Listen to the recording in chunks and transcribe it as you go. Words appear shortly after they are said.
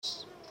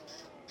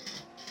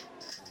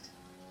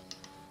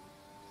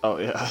Oh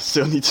yeah, I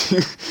still need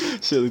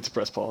to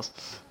press pause.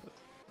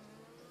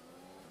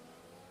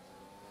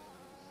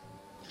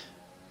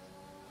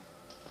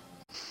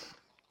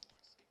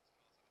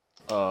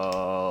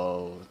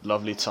 Oh,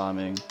 lovely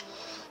timing.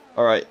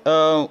 All right.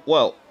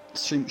 Well,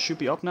 stream should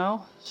be up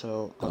now,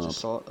 so I'll just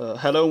start.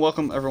 Hello and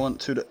welcome everyone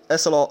to the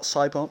SLR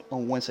SidePOD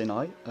on Wednesday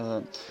night.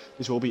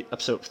 This will be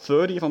episode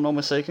 30, if I'm not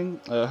mistaken.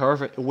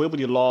 However, it will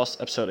be the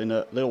last episode in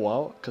a little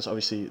while, because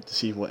obviously the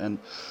season will end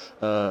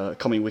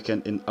coming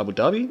weekend in Abu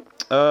Dhabi.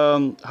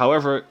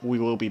 However, we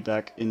will be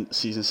back in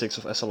season 6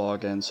 of SLR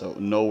again, so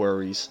no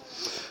worries.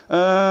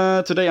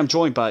 Today I'm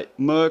joined by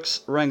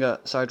Mercs, Ranga,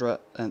 Sidra,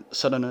 and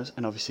Southerners,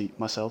 and obviously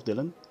myself,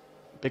 Dylan.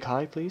 Big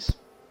hi, please.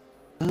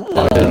 Hi,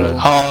 Dylan.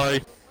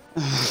 Hi.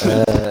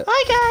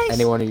 Hi guys!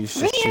 Anyone who's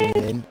just tuning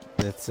in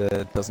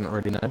that doesn't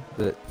already know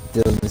that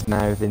Dylan is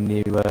now the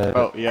new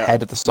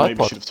head of the SidePOD.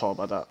 Maybe should have talked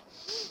about that.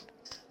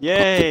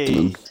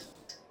 Yay!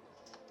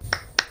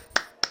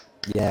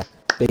 Yeah,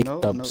 big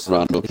dubs.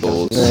 Round of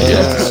applause.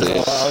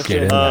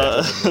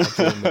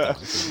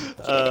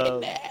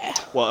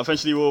 Well,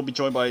 eventually we'll be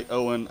joined by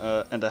Owen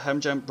and the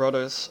Hamjam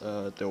brothers.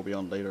 They'll be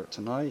on later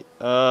tonight.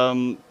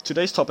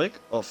 Today's topic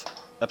of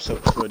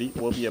episode 30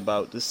 will be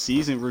about the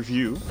season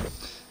review.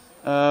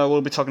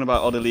 We'll be talking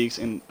about other leagues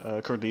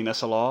currently in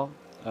SLR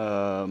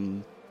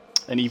and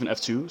even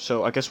F2.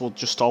 So I guess we'll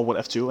just start with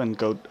F2 and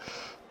go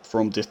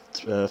from Div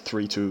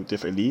 3 to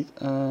Div Elite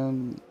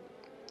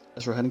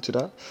as we're heading to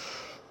that.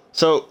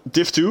 So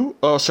Div 2,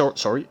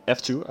 sorry,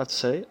 F2 I have to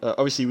say.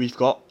 Obviously we've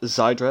got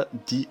Zydra,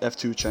 the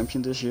F2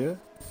 champion this year,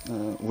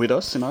 with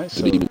us tonight.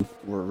 So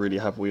we're really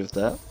happy with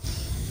that.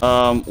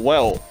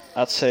 Well,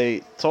 I'd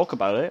say talk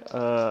about it.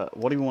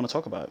 What do you want to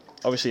talk about?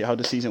 Obviously how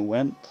the season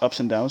went, ups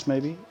and downs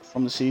maybe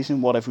from the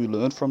season. What have we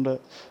learned from the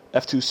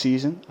F2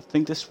 season? I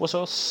think this was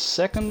our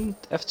second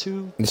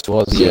F2 This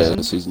was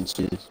season. Season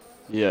 2.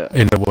 Yeah.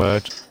 In a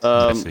word,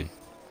 messy.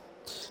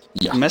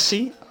 Yeah.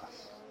 Messy?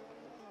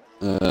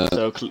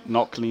 So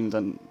not clean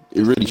then.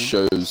 It really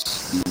shows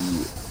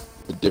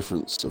the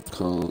difference of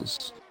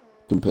cars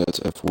compared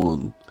to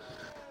F1.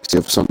 Because you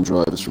have some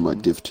drivers from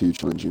like Div 2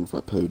 challenging for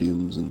like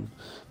podiums and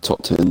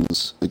top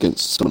 10s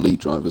against some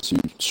elite drivers who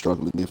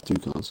struggle in the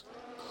F2 cars.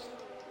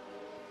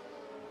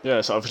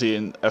 Yeah, so obviously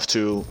in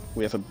F2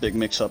 we have a big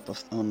mix-up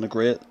on the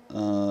grid.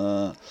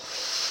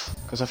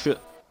 Because I feel...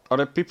 Are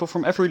there people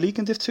from every league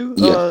in Div 2?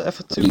 Yeah,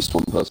 F2? at least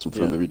one person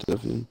from every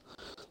Div. Yeah.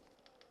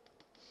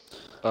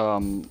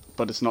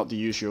 But it's not the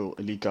usual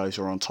elite guys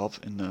who are on top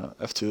in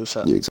F2,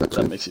 so Yeah,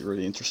 exactly. that makes it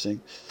really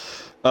interesting.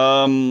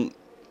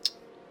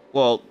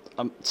 Well,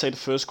 I'd say the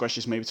first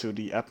question is maybe to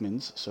the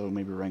admins, so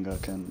maybe Ranga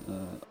can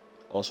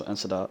also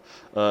answer that.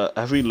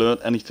 Have we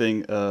learned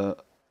anything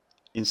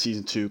in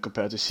Season 2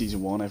 compared to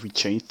Season 1? Have we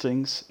changed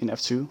things in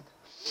F2?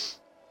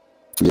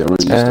 Yeah,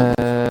 really.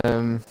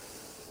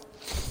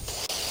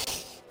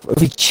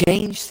 Have we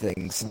changed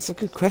things? That's a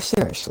good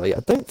question, actually. I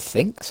don't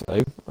think so.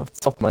 Off the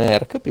top of my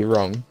head, I could be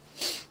wrong.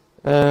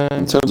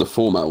 In terms of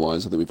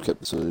format-wise, I think we've kept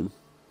the same.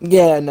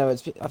 Yeah, no, I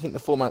think the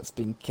format's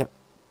been kept.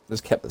 Been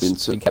kept the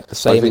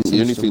same. I think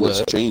the only thing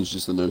that's changed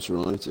is the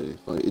notoriety.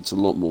 Like, it's a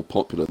lot more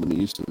popular than it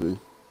used to be.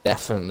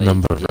 Definitely.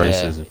 Number of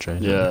races have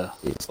changed. Yeah.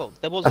 Well,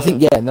 there was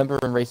number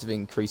of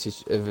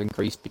races have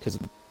increased because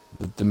of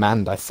the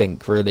demand. I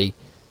think really.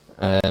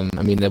 I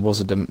mean, there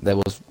was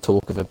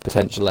talk of a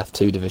potential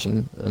F2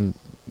 division, and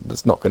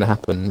that's not going to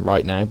happen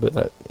right now. But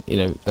that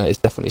is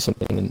definitely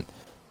something in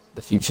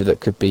the future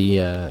that could be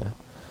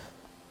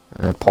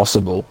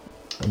possible.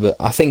 But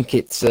I think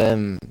it's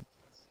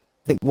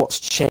I think what's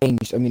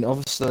changed. I mean,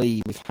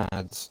 obviously we've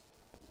had,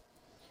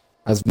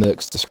 as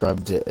Mercs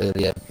described it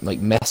earlier, like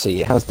messy.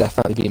 It has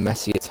definitely been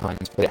messy at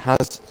times, but it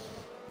has,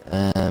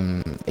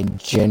 in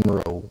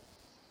general,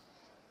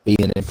 been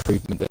an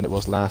improvement than it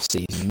was last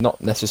season. Not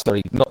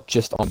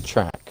just on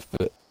track,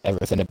 but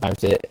everything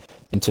about it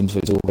in terms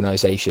of its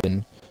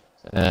organisation,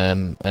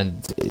 and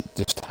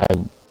just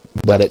how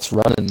well it's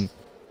run.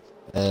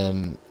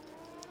 And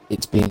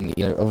it's been,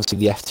 obviously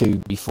the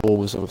F2 before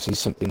was obviously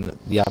something that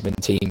the admin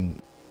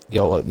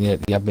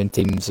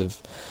teams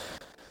of.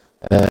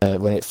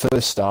 When it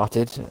first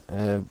started,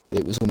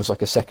 it was almost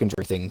like a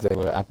secondary thing. They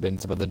were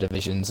admins of other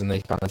divisions, and they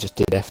kind of just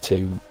did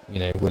F2,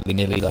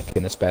 willy-nilly, like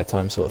in a spare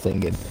time sort of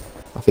thing. And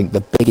I think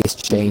the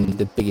biggest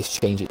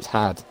change it's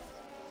had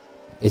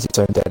is its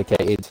own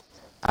dedicated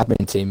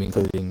admin team,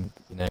 including,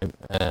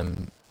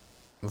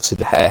 obviously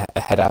the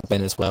head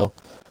admin as well,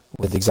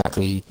 with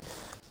exactly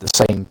the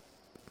same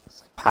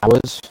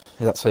powers, if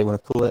that's what you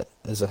want to call it,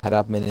 as a head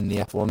admin in the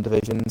F1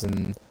 divisions,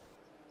 and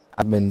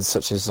admins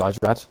such as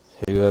Zydrad,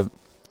 who are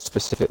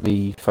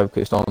specifically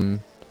focused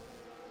on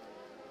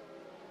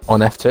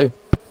F2.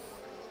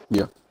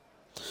 Yeah.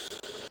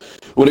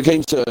 When it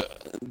came to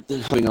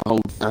having a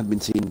whole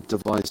admin team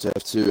devised to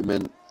F2, it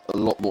meant a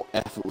lot more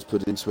effort was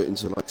put into it,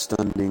 into like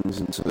standings,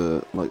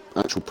 into like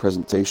actual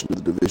presentation of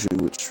the division,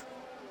 which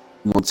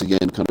once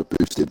again kind of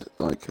boosted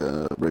like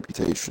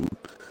reputation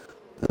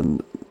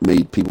and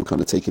made people kind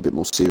of take it a bit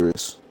more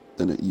serious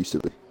than it used to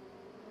be.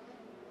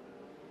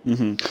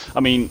 I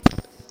mean,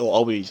 will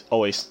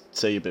always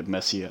say a bit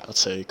messier, I'd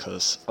say,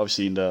 because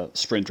obviously in the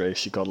sprint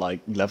race you got like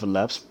 11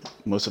 laps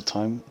most of the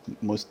time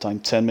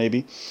 10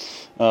 maybe,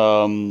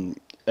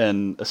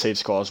 and a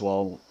safety car as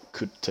well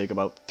could take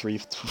about 3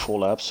 to 4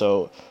 laps.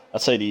 So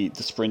I'd say the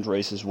sprint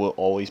races will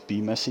always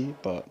be messy,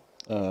 but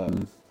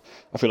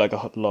I feel like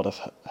a lot of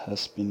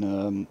has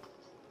been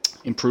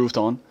improved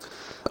on.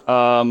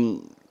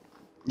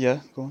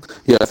 Yeah, go on.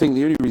 Yeah, I think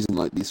the only reason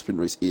like the sprint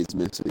race is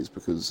messy is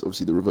because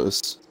obviously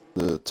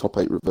the top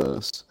 8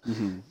 reverse,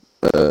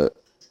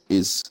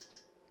 is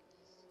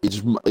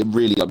it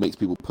really makes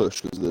people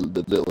push because of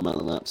the little amount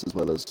of laps, as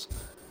well as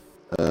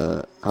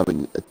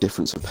having a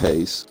difference of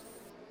pace.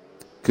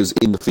 Because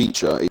in the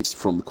feature, it's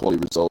from the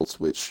quality results,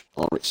 which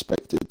are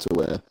expected to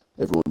where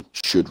everyone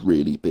should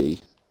really be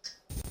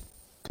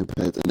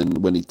compared. And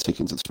then when you take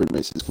into the sprint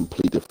race, it's a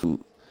completely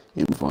different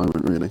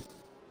environment, really.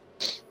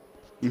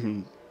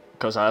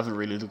 Because I haven't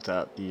really looked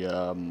at the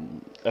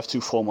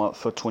F2 format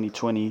for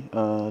 2020,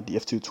 the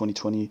F2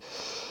 2020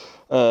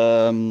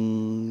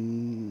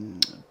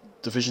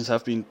 divisions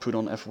have been put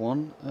on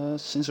F1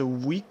 since a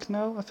week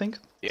now, I think.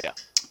 Yeah.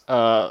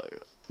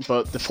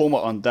 But the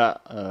format on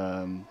that,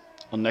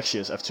 on next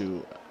year's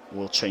F2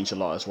 will change a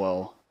lot as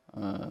well.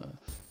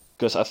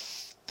 Because I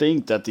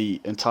think that the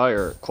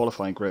entire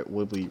qualifying grid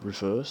will be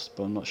reversed,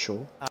 but I'm not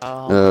sure.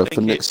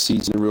 For next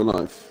season in real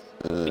life.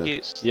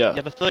 You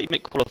have a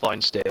 30-minute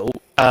qualifying still.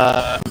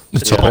 The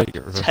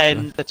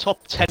top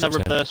 10 are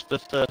reversed for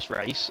the first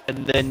race,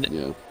 and then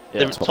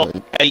the top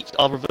 8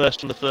 are reversed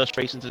from the first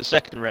race into the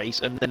second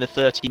race, and then the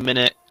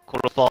 30-minute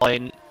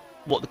qualifying,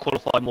 what the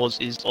qualifying was,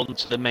 is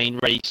onto the main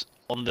race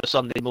on the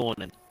Sunday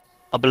morning,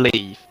 I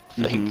believe.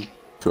 I think.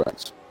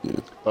 Correct. Yeah.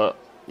 But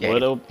will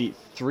there be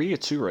 3 or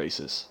 2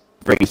 races?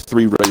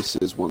 3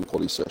 races, 1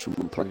 quality session,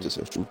 1 practice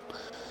session.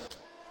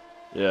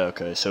 Yeah,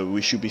 okay, so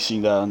we should be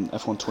seeing that on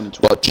F1 2020.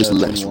 But just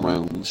less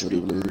rounds, should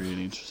be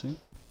really interesting.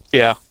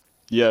 Yeah.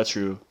 Yeah,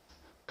 true.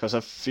 Because I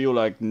feel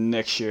like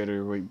next year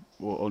there will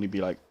only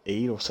be like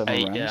 8 or 7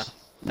 rounds.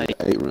 Yeah.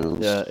 8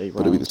 rounds. Yeah, 8 rounds. But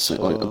it'll be the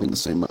same, I think the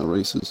same amount of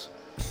races.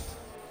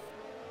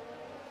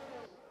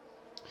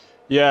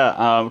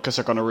 Yeah, because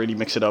they're gonna really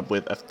mix it up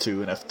with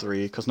F2 and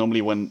F3. Because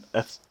normally when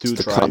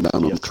F2 drive, the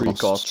F3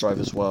 cars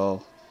drive as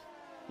well.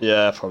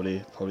 Yeah,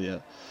 probably, yeah.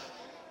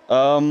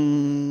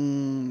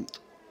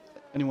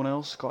 Anyone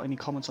else got any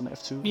comments on the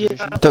F2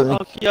 division?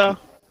 Yeah.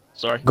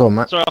 Sorry. Go on,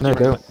 Matt. Sorry, No,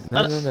 go.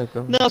 No,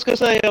 Go. No, I was going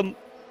to say,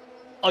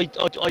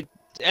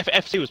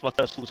 F2 was my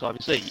first full-time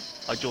seat.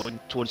 I joined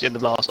towards the end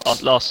of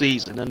last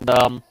season, and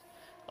I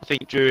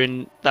think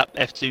during that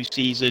F2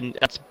 season,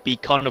 it had to be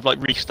kind of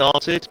like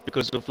restarted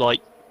because of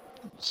like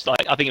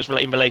I think it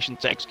was in relation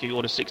to Execute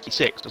Order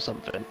 66 or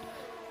something.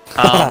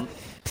 I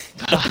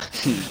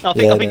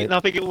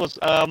think it was.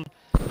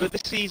 But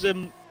this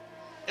season,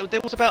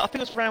 there was about, I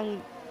think it was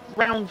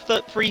round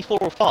 3, 4,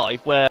 or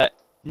 5 where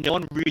no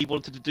one really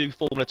wanted to do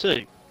Formula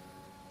 2.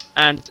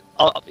 And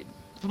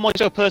for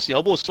myself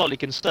personally, I was slightly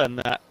concerned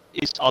that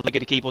are they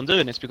going to keep on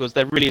doing this, because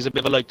there really is a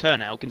bit of a low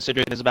turnout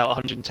considering there's about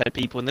 110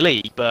 people in the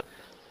league. But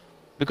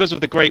because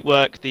of the great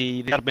work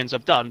the admins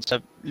have done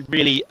to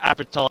really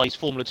advertise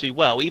Formula 2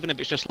 well, even if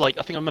it's just like,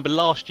 I think I remember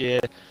last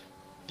year,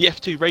 the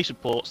F2 race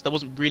reports, there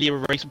wasn't really a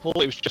race report,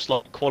 it was just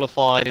like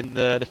qualifying,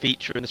 the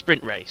feature and the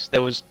sprint race.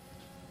 There was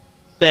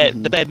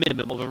the bare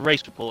minimum of a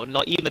race report, and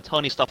like even the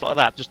tiny stuff like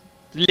that, just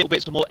little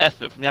bits of more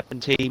effort from the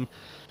admin team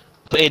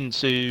put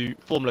into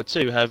Formula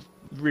 2 have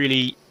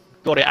really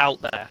got it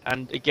out there.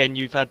 And again,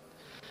 you've had,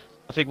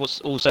 I think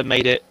what's also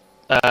made it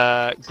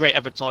great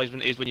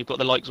advertisement is when you've got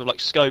the likes of like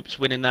Scopes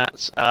winning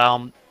that,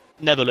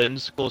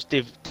 Netherlands, of course,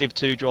 Div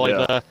 2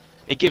 driver. Yeah.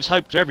 It gives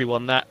hope to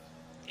everyone that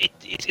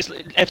it's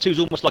F2 is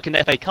almost like an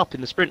FA Cup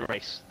in the sprint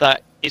race,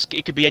 that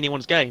it could be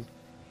anyone's game.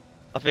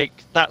 I think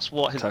that's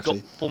what has got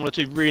Formula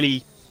 2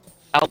 really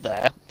out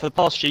there. For the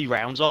past few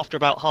rounds, after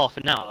about half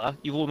an hour,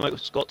 you've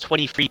almost got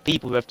 23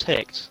 people who have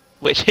ticked,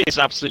 which is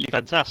absolutely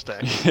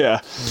fantastic. Yeah.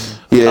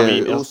 Yeah, I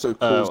mean, it also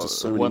caused us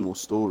so many more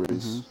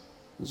stories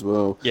as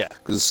well. Yeah.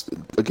 Because,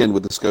 again,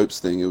 with the Scopes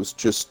thing, it was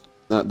just,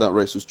 that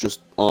race was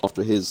just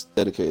after his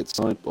dedicated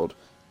SidePOD.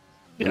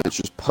 Yeah. And it's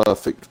just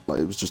perfect. Like,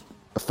 it was just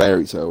a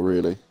fairy tale,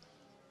 really,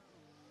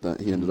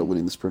 that he ended up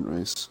winning the sprint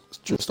race.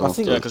 Just after. I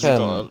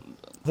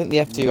think the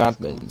F2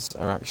 admins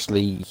are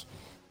actually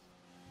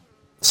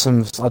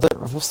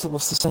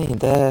what's the saying?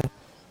 They're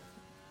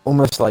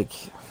almost like,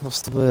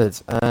 what's the word?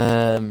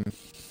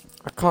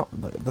 I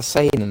can't. The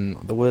saying and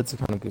the words are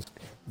kind of just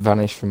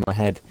vanished from my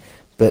head,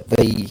 but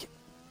they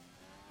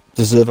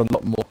deserve a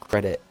lot more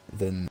credit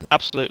than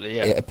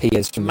it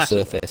appears from the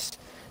surface,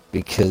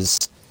 because,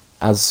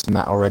 as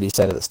Matt already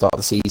said at the start of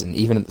the season,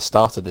 even at the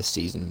start of this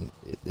season,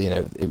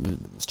 it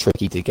was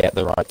tricky to get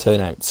the right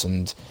turnouts,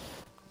 and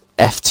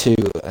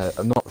F2,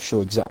 I'm not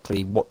sure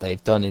exactly what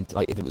they've done, if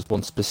it was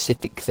one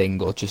specific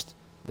thing or just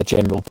the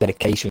general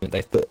dedication that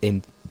they've put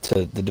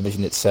into the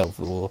division itself,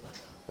 or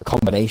a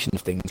combination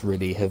of things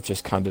really have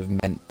just kind of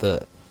meant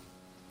that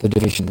the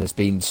division has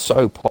been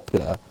so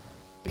popular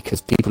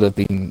because people have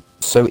been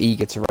so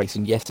eager to race,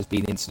 and yes, there's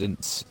been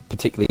incidents,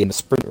 particularly in the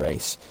sprint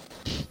race,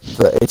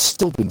 but it's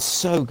still been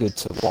so good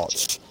to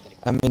watch.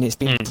 I mean, it's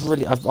been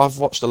brilliant. I've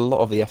watched a lot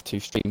of the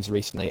F2 streams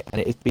recently,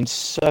 and it's been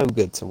so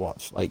good to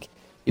watch. Like,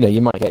 you know,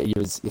 you might get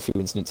a few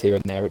incidents here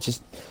and there, which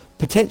is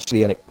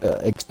potentially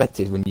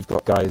unexpected when you've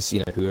got guys, you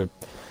know, who are,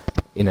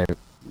 you know,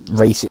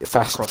 racing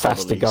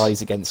faster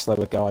guys against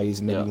slower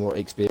guys, maybe more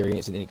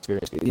experienced and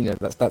inexperienced. You know,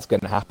 that's going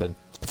to happen,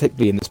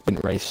 particularly in the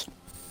sprint race.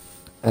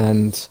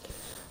 And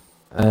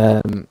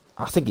I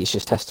think it's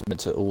just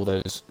testament to all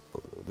those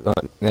the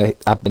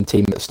admin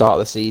team at the start of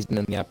the season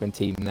and the admin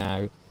team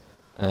now,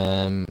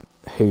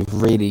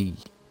 who've really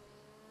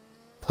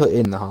put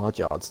in the hard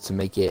yards to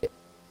make it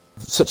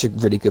such a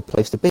really good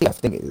place to be. I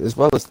think as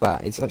well as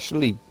that, it's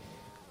actually,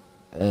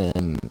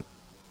 from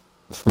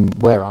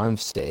where I'm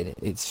sitting,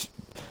 it's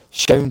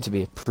shown to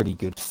be a pretty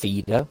good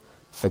feeder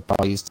for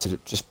guys to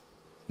just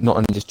not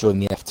only just join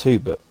the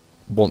F2 but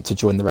want to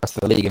join the rest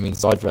of the league. I mean,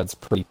 Zydrad's a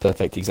pretty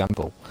perfect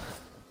example.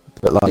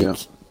 But like,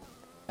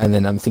 and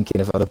then I'm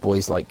thinking of other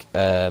boys like,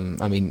 I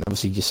mean,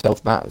 obviously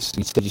yourself, Matt.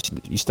 You said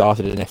you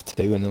started in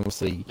F2, and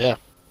obviously,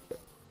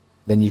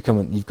 then you've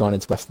gone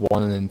into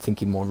F1, and then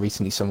thinking more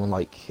recently, someone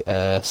like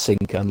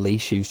Sink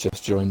Unleash, who's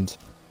just joined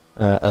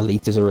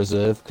Elite as a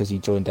reserve because he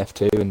joined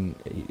F2, and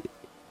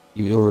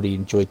you already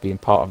enjoyed being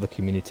part of the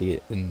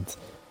community and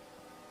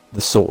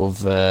the sort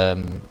of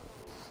the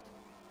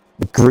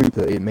group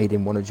that it made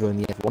him want to join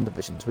the F1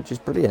 divisions, which is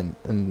brilliant,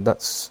 and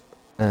that's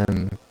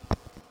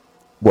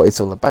what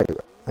it's all about.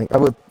 I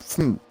would,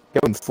 from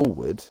going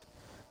forward,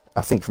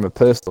 I think from a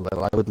personal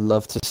level, I would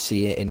love to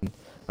see it in.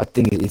 I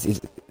think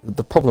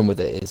the problem with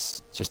it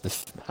is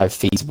just how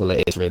feasible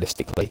it is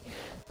realistically.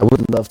 I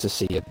would love to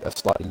see a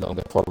slightly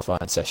longer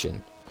qualifying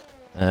session.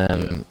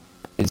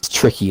 It's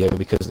trickier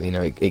because, you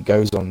know, it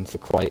goes on for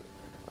quite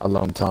a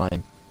long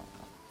time.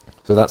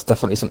 So that's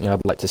definitely something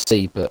I'd like to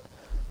see. But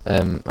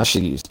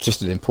actually, it's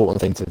just an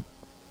important thing to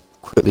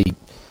quickly,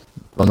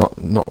 well,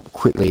 not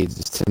quickly,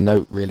 just to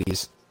note really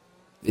is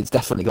it's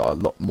definitely got a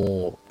lot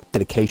more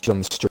dedication on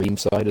the stream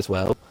side as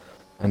well.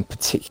 And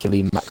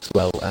particularly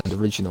Maxwell and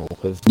Original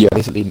have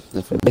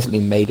basically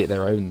made it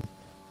their own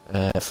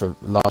for a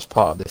large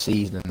part of the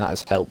season, and that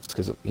has helped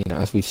because, you know,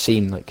 as we've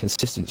seen, like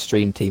consistent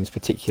stream teams,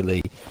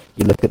 particularly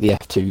you look at the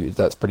F2,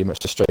 that's pretty much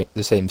the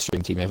same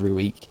stream team every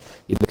week.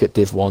 You look at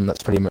Div 1,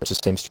 that's pretty much the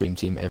same stream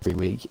team every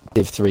week.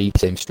 Div 3,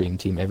 same stream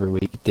team every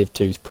week. Div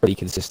 2 is pretty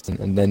consistent,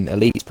 and then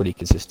Elite is pretty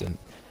consistent.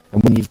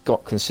 And when you've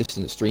got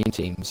consistent stream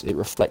teams, it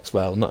reflects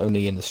well not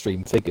only in the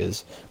stream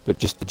figures, but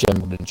just the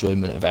general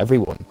enjoyment of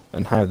everyone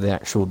and how the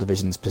actual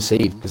division's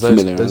perceived. Because they're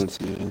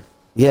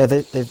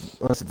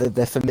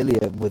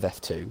familiar with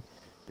F2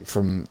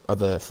 from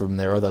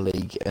their other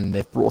league, and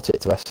they've brought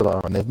it to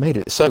SLR, and they've made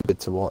it so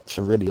good to watch.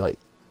 I really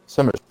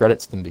so much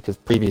credit to them, because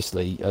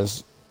previously,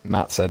 as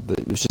Matt said, that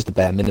it was just the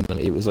bare minimum.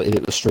 It was like, if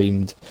it was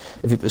streamed,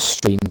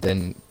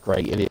 then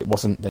great. If it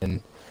wasn't,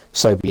 then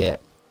so be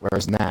it.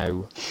 Whereas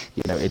now,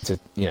 you know, it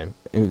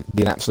would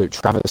be an absolute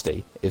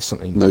travesty if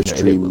something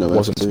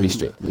wasn't to be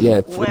streamed.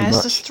 Yeah,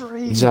 where's the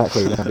stream?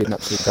 Exactly, that'd be an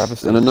absolute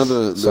travesty. And another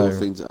little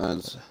thing to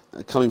add,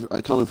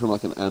 coming from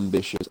like an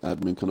ambitious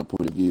admin kind of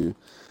point of view,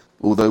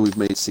 although we've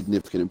made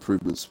significant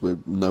improvements, we're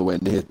nowhere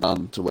near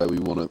done to where we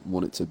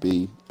want it to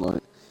be.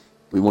 Like,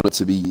 we want it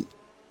to be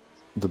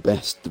the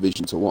best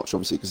division to watch,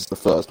 obviously, because it's the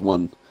first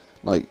one.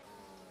 Like,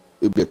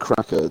 it'd be a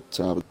cracker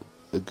to have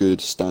a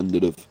good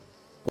standard of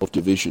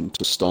division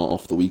to start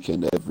off the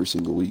weekend every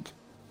single week.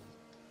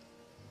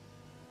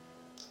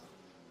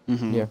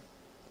 Yeah,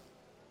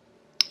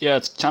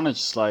 it's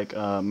challenges like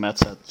Matt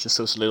said, just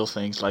those little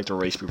things like the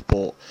race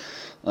report.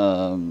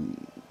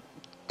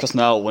 Because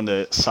now when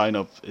the sign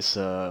up is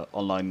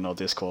online in our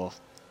Discord,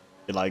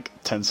 in like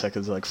 10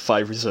 seconds, like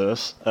 5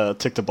 reserves,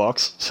 tick the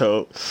box.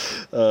 So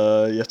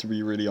you have to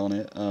be really on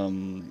it,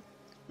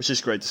 which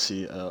is great to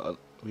see.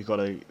 We got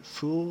a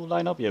full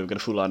lineup. Yeah, we got a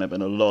full lineup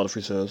and a lot of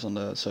reserves on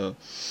that. So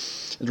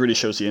it really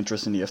shows the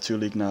interest in the F2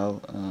 league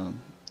now,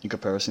 in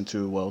comparison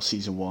to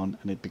season 1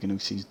 and it beginning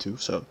of season 2.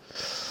 So,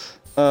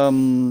 I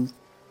mean,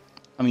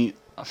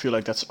 I feel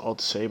like that's all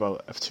to say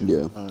about F2.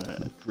 Yeah.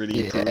 It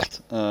really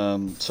improved.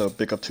 So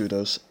big up to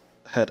those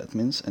head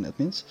admins and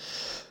admins.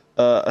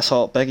 I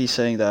saw Baggy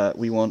saying that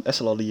we want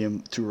SLR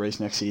Liam to race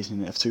next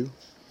season in F2.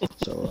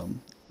 So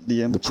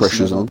Liam, the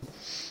pressure's on.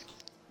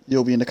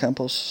 You'll be in the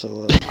campus,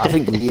 so... I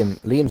think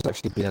Liam's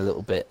actually been a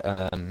little bit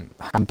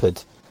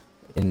hampered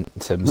in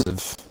terms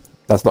of...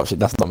 That's not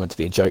meant to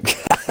be a joke.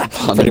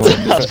 for anyone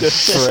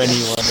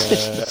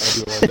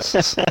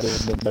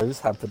that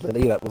knows hampered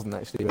Lily, that wasn't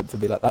actually meant to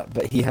be like that.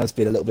 But he has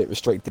been a little bit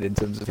restricted in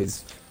terms of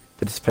his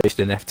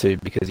participation in F2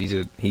 because he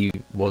has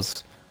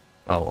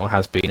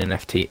been an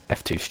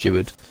F2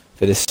 steward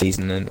for this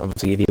season. And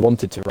obviously, if he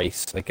wanted to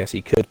race, I guess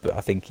he could. But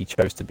I think he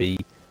chose to be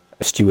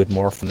a steward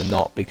more often than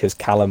not because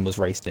Callum was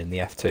racing in the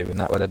F2, and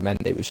that would have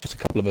meant it was just a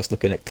couple of us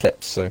looking at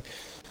clips. So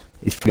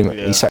he's pretty much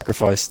he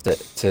sacrificed it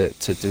to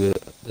do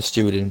the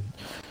stewarding.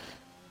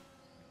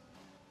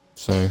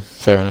 So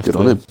fair enough. Good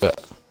on him.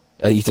 But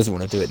He doesn't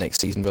want to do it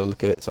next season, but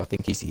look at it. So I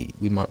think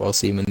we might well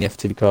see him in the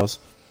F2 cars.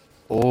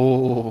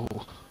 Oh.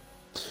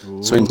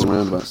 Swings and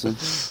roundabouts then.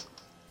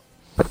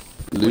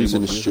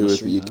 Losing a steward,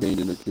 but you're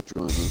gaining a good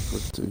driver for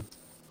F2.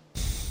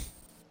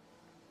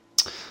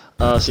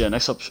 So yeah,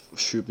 next up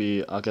should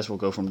be, I guess we'll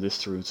go from Div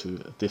 3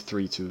 to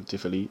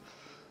Div Elite.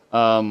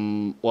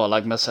 Well,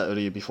 like Matt said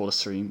earlier before the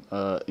stream,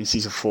 in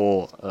Season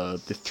 4,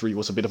 Div 3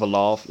 was a bit of a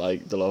laugh,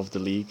 like the love of the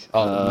league.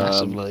 Oh,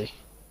 massively.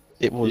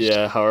 It was.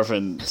 Yeah, however,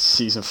 in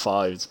Season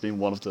 5, it's been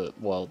one of the,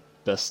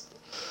 best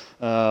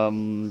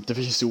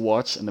divisions to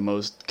watch and the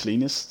most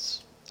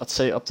cleanest, I'd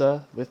say, up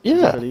there with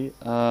Div Elite,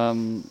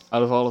 out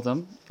of all of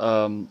them.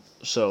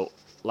 So,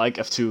 like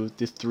F2,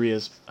 Div 3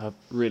 has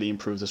really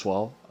improved as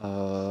well.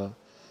 I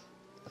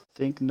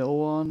think no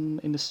one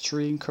in the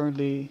stream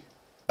currently.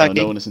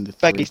 No one is in the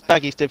Baggy's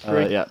Div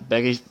 3. Yeah,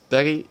 Baggy.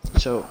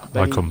 So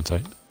Baggy, I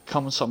commentate.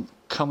 Comment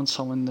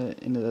some in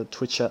the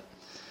Twitch chat.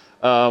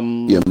 Yeah,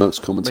 Merck's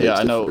commentates. Yeah,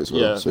 I know. As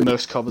well, yeah, so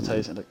Merck's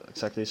commentates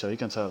exactly, so he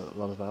can tell a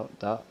lot about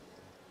that.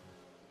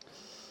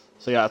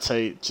 So yeah, I'd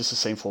say just the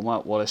same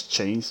format. What has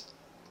changed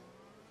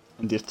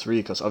in Div 3?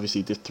 Because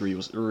obviously Div 3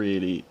 was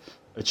really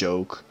a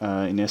joke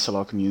in the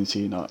SLR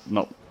community.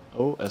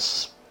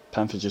 As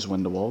Panther just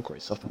win the wall.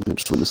 Great stuff. I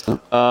just witnessed that.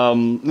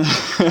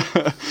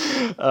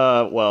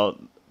 Well,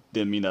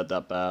 didn't mean that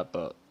bad,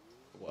 but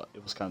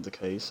it was kind of the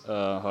case.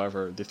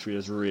 However, Div 3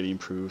 has really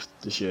improved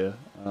this year.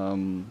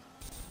 Do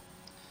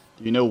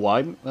you know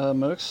why,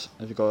 Mercs?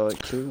 Have you got a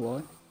clue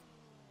why?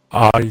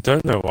 I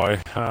don't know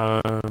why.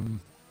 I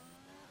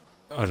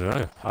don't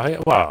know.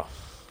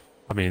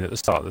 I mean, at the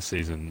start of the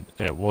season,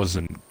 it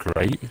wasn't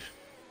great.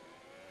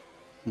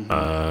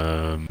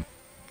 Mm-hmm.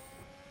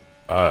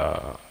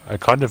 It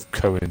kind of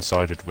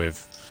coincided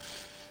with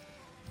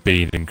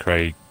Bean and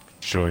Craig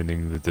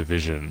joining the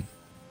division,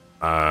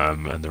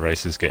 and the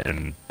races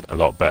getting a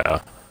lot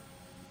better.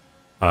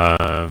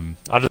 I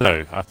don't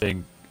know. I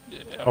think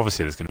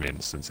obviously there's going to be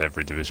instances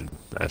every division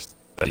that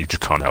you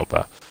just can't help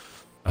that.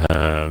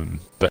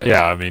 But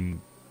yeah, I mean,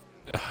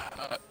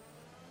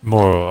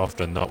 more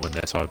often than not, when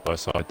they're side by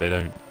side, they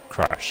don't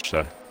crash.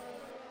 So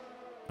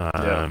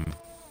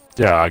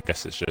yeah, I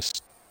guess it's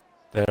just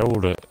they're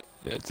all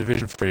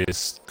Division 3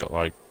 has got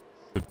like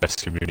the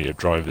best community of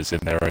drivers in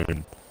their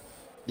own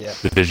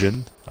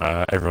division.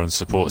 Everyone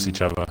supports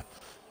each other.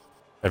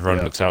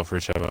 Everyone looks out for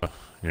each other.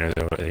 You know,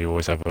 they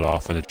always have a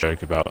laugh and a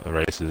joke about the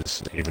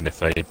races, even if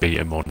they beat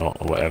them or not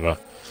or whatever.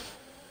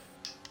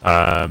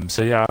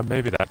 So yeah,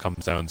 maybe that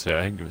comes down to,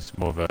 I think it was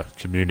more of a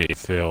community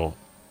feel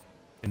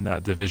in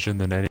that division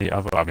than any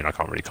other. I mean, I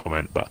can't really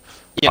comment, but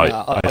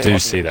I do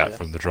see that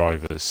from the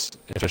drivers,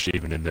 especially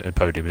even in the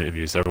podium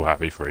interviews. They're all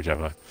happy for each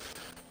other.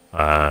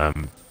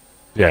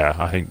 Yeah,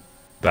 I think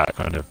that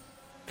kind of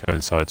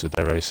coincides with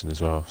their racing as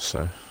well,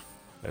 so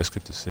it's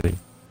good to see.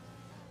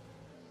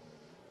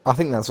 I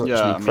think that's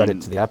actually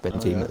credit to the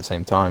admin team at the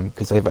same time,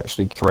 because they've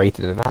actually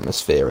created an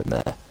atmosphere in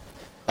there.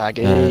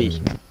 Baggy.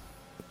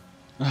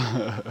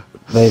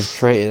 They've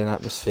created an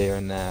atmosphere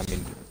in there.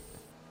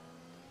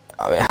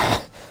 I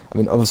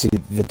mean, obviously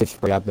the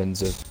different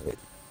admins have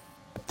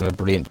done a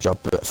brilliant job,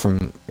 but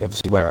from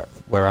obviously where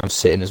I'm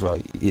sitting as well,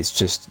 it's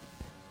just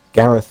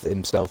Gareth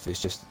himself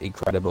is just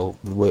incredible.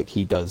 The work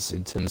he does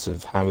in terms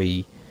of how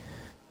he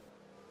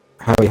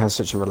has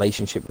such a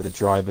relationship with the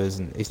drivers,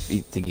 and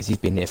he's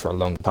been here for a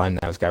long time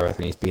now as Gareth,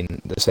 and he's been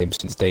the same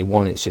since day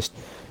one. It's just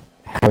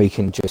how he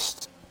can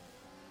just.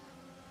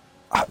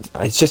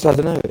 It's just I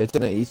don't know.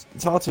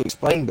 It's hard to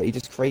explain, but he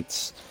just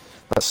creates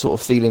that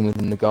sort of feeling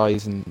within the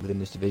guys and within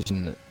this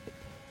division that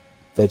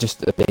they're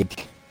just a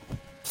big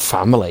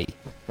family.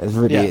 It's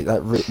really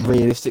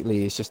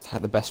realistically, it's just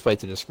the best way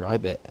to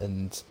describe it,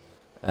 and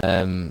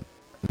the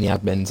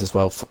admins as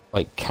well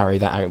carry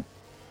that out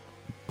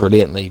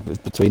brilliantly.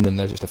 Between them,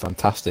 they're just a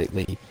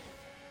fantastically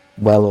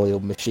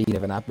well-oiled machine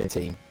of an admin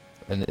team,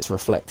 and it's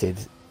reflected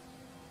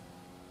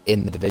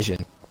in the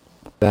division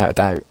without a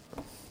doubt.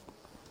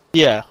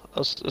 Yeah, I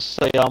was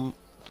say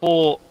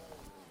for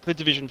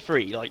Division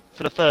 3, like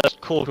for the first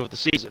quarter of the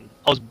season,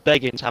 I was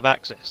begging to have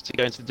access to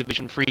go into the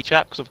Division 3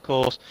 chat, because of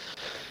course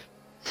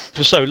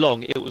for so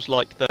long it was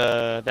like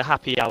the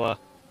happy hour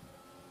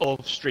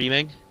of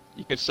streaming,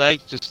 you could say.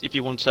 Just if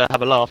you want to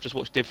have a laugh, just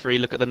watch Div 3,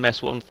 look at the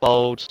mess what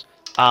unfolds.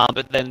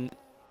 But then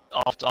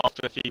after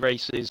a few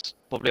races,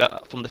 probably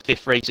from the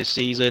 5th race this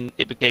season,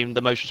 it became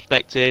the most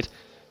respected.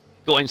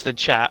 Got into the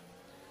chat,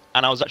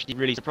 and I was actually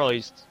really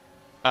surprised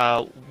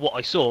what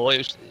I saw. It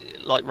was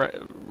like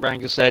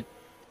Ranga said,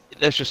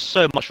 there's just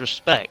so much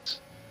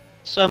respect,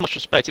 and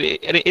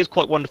it is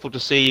quite wonderful to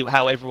see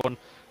how everyone's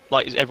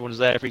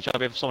there for each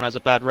other. If someone has a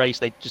bad race,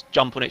 they just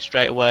jump on it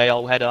straight away.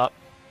 I'll head up,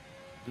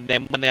 and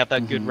then when they have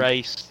that good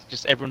race,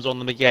 just everyone's on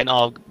them again.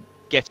 I'll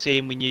get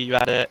in. We knew you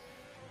had it.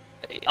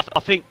 I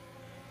think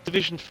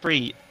Division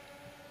 3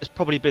 has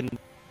probably been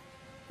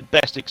the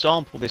best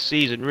example this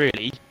season,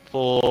 really,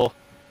 for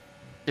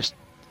just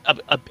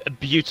a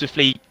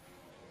beautifully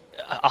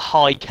a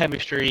high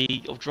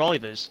chemistry of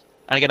drivers.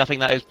 And again, I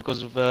think that is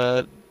because of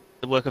the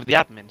work of the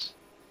admins.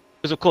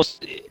 Because of course,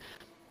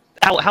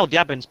 how the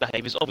admins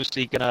behave is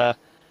obviously going to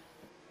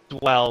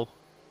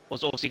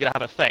was obviously going to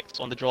have effects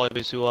on the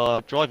drivers who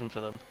are driving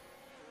for them.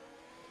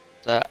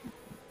 So,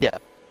 yeah,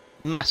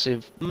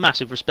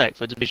 massive respect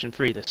for Division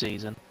 3 this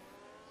season.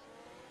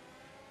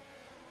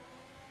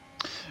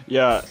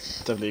 Yeah,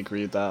 definitely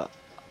agree with that.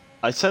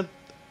 I said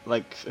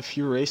like a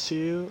few races to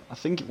you. I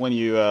think when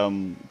you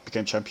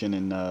became champion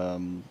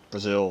in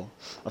Brazil,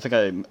 I think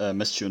I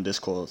messaged you in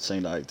Discord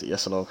saying like the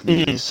SLR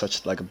community is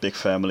such like a big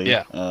family.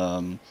 Yeah.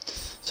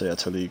 So yeah, I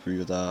totally agree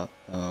with that.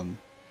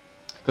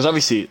 Because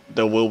obviously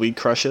there will be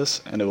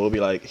crashes and there will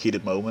be like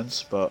heated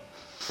moments, but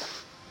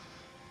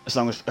as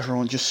long as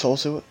everyone just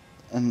sorts it,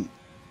 and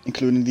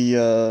including the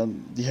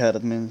head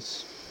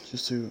admins,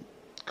 just to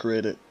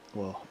create a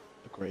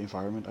great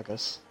environment, I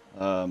guess.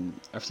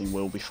 Everything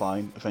will be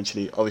fine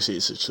eventually. Obviously,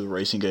 it's just a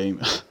racing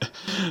game.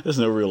 There's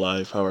no real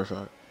life.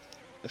 However,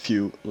 a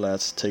few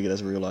lads take it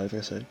as real life,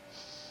 I say.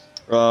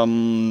 I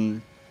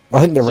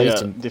think the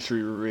racing, yeah, Div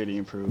 3 really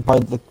improved.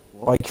 By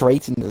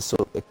creating the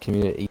sort of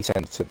community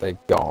sense that they've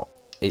got,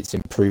 it's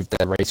improved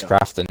their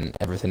racecraft and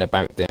everything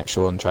about the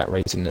actual on-track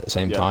racing at the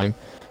same time.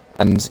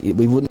 And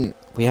we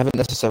haven't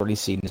necessarily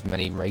seen as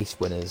many race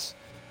winners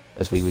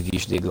as we would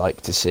usually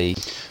like to see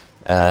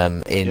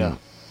in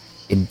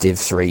Div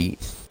 3,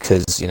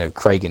 because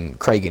Craig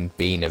and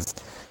Bean have,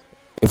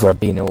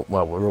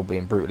 we're all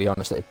being brutally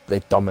honest,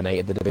 they've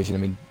dominated the division. I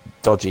mean,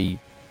 Dodgy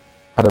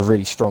had a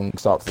really strong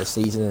start to the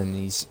season, and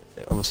he's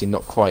obviously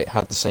not quite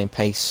had the same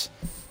pace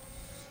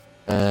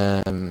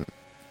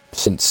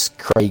since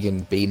Craig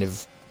and Bean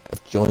have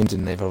joined,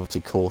 and they've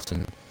obviously caught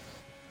him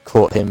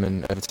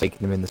and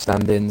overtaken him in the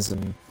standings,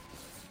 and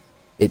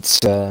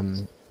it's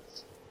obviously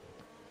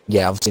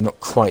not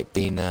quite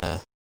been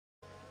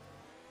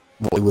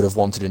what we would have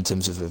wanted in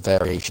terms of a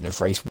variation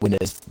of race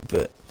winners,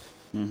 but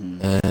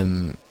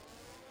I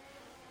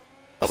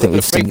think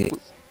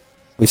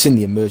we've seen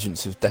the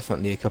emergence of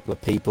definitely a couple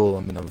of people. I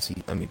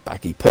mean,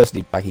 Baggy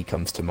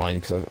comes to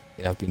mind, because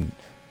I've been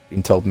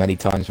told many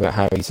times about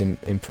how he's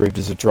improved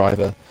as a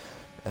driver,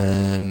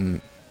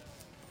 from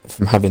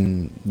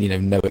having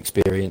no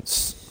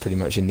experience pretty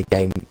much in the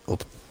game, or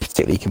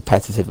particularly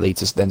competitively,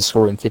 to then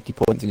scoring 50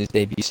 points in his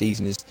debut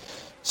season is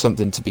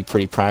something to be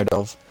pretty proud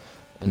of.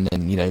 And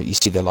then you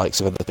see the likes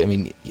of other. I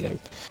mean,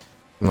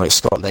 like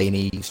Scott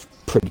Laney, he's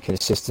pretty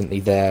consistently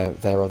there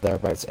or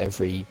thereabouts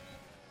every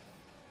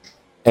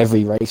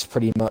race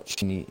pretty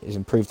much, and he has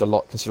improved a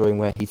lot considering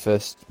when he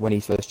first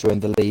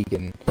joined the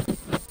league,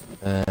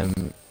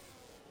 and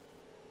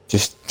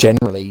just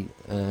generally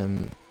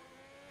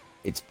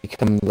it's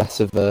become less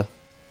of a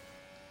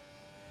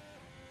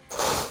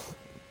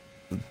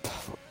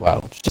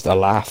just a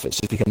laugh. It's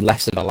just become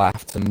less of a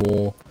laugh and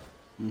more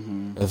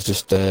of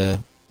just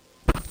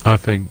I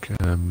think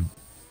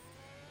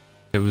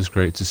it was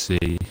great to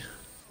see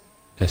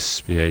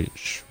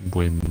SPH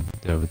win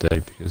the other day,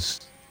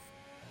 because,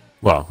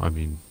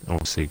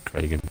 obviously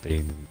Craig and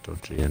Bean and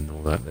Dodgy and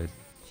all that, they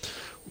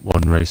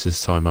won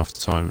races time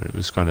after time. It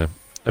was kind of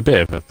a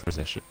bit of a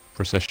procession.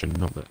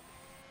 Not that,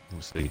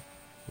 obviously,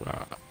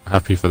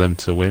 happy for them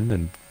to win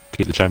and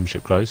keep the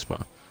championship close,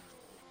 but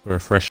for a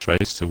fresh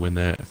face to win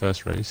their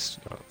first race,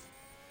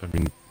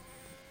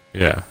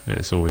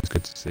 it's always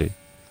good to see.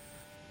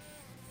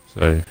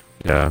 So,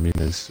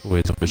 there's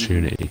always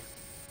opportunity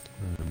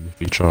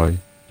if you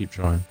keep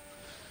trying.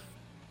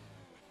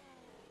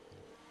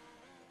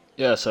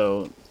 Yeah,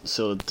 so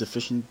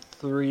Division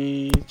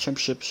 3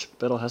 championship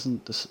battle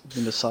hasn't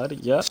been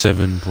decided yet.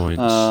 7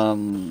 points.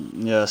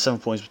 7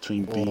 points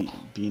between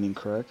Bean and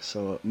Craig.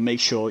 So make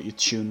sure you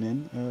tune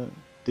in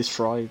this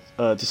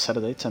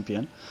Saturday, 10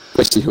 p.m.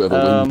 Basically,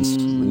 whoever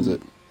wins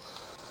it.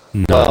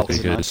 No,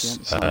 because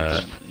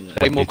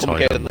way more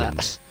complicated than that.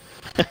 Wins.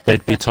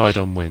 They'd be tied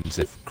on wins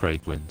if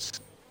Craig wins.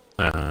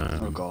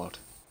 Oh God.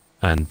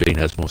 And Bean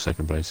has more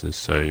second places,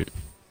 so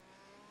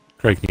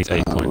Craig needs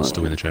 8 points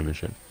to win the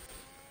championship.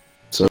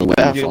 So you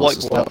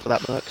whiteboard out for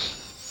that,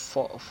 Max.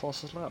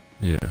 Fastest lap.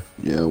 Yeah.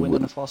 Yeah.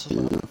 Winning the fastest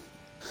lap.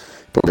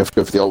 Probably have to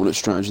go for the alternate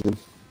strategy then.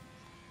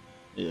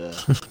 Yeah.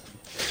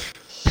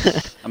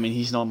 I mean,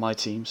 he's not my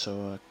team,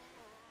 so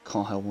I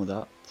can't help him with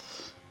that.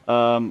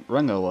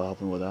 Rango will help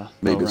him with that.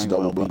 Maybe it's a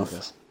double Rango, bluff. I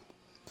guess.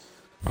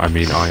 I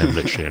mean, I am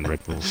literally in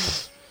Red Bull.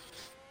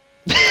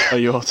 Oh,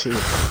 you are too.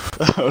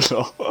 Oh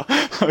no. Oh,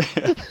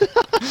 yeah.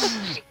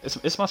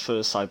 It's my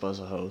first SidePOD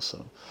as a host,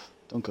 so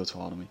don't go too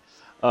hard on me.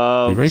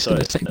 We raced in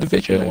the same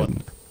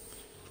division.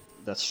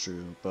 That's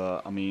true,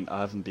 but I mean, I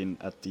haven't been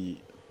at the,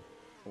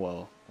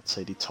 I'd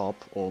say the top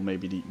or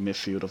maybe the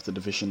midfield of the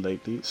division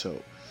lately,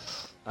 so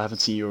I haven't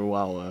seen you in a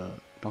while.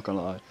 Not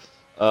gonna lie.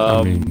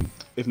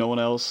 If no one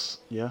else,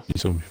 yeah. You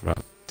saw me for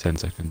about 10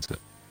 seconds at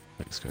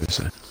Mexico,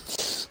 so.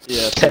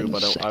 Yeah, true,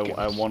 but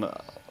I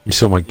wanna. You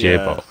saw my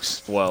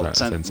gearbox. Yeah, well,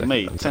 10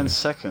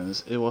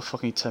 seconds. It was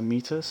fucking 10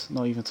 meters,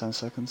 not even 10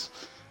 seconds.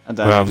 And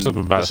then I was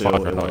talking about Brazil,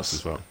 5 red lights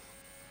as well.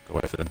 Go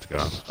wait for them to go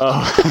out.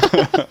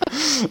 Oh.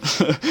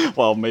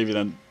 Well, maybe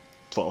then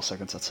 12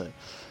 seconds, I'd say.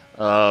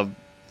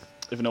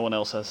 If no one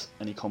else has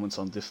any comments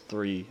on Div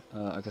 3,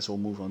 I guess we'll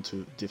move on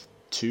to Div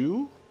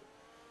 2.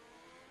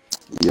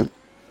 Yep.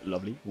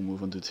 Lovely. We'll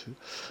move on to 2.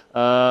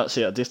 So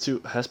yeah, Div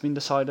 2 has been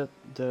decided,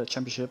 the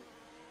championship.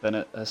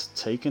 Bennett has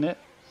taken it.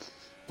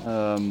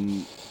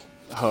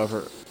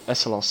 However,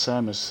 SLR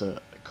Sam is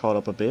caught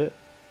up a bit,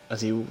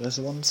 as he has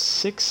won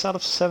 6 out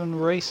of 7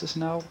 races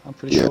now, I'm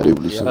pretty Yeah, I sure. do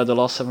believe so. The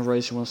last 7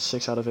 races he won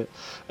 6 out of it.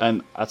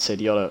 And I'd say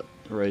the other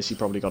race he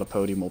probably got a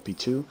podium or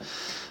P2.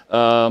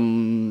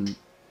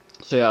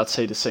 So yeah, I'd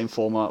say the same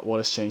format. What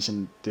has changed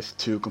in Div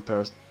 2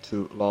 compared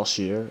to last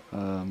year?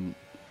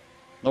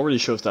 Not really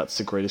sure if that's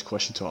the greatest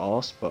question to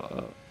ask,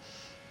 but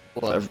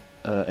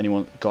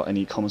anyone got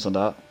any comments on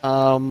that?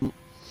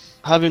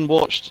 Having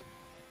watched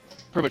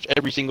pretty much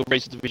every single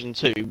race of Division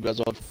 2,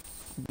 as I've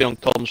been on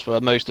comms for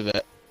most of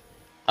it,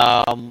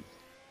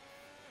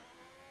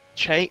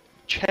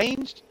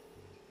 changed?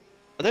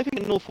 I don't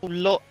think an awful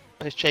lot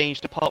has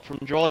changed apart from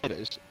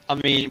drivers. I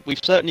mean, we've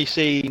certainly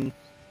seen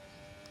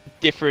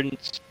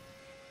different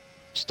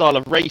style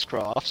of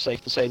racecraft,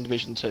 safe to say, in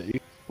Division 2,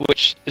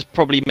 which has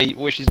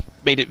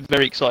made it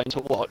very exciting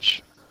to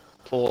watch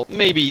for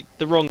maybe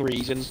the wrong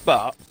reasons,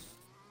 but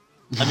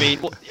I mean,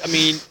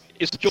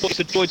 it's a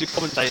joy to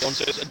commentate on,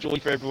 so it's a joy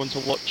for everyone to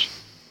watch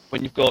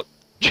when you've got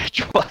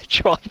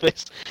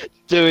drivers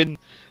doing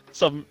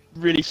some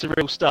really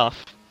surreal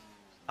stuff.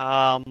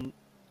 I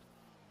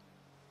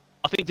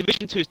think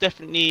Division 2 has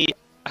definitely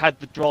had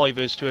the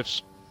drivers who have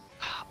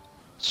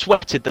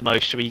sweated the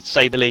most, shall we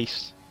say the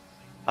least.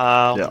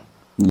 Yeah.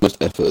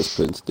 Most effort is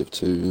put into Div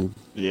 2.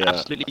 Yeah.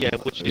 Absolutely, yeah.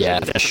 Which is Yeah,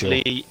 for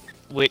definitely,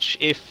 which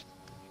if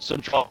some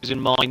drivers in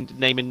mind,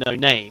 naming no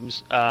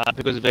names,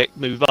 because of it,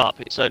 move up,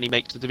 it certainly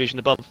makes the division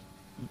above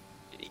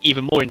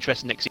even more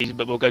interesting next season,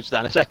 but we'll go to that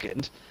in a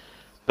second.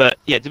 But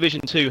yeah, Division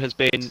 2 has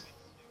been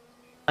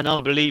an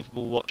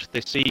unbelievable watch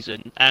this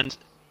season, and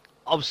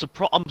I'm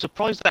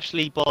surprised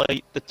actually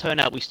by the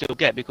turnout we still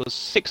get, because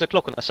 6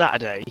 o'clock on a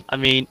Saturday, I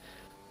mean,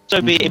 so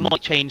be it, it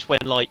might change when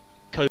like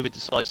COVID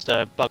decides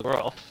to bugger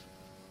off,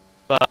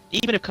 but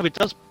even if COVID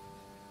does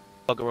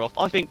bugger off,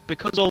 I think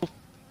because of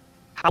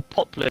how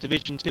popular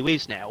Division 2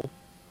 is now,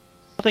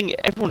 I think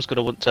everyone's going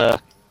to want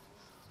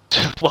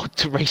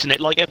to race in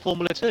it like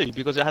Formula 2,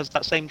 because it has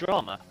that same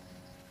drama.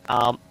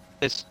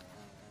 There's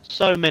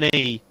so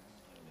many...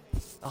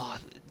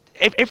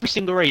 every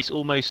single race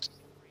almost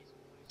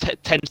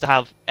tends to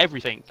have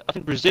everything. I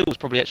think Brazil was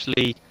probably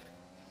actually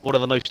one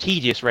of the most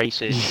tedious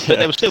races, but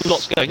there was still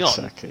lots going on.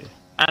 Exactly.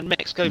 And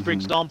Mexico, for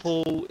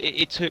example,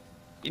 it took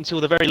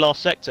until the very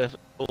last sector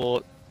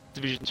for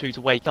Division 2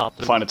 to wake up.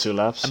 Final 2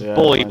 laps. And yeah,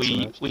 boy, final 2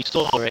 laps. we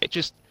saw it.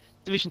 Just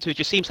Division 2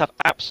 just seems to have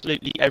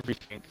absolutely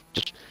everything.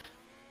 Just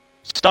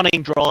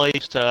stunning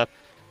drives to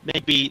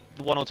maybe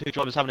the 1 or 2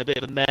 drivers having a bit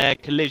of a mare,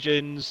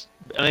 collisions,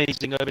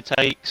 amazing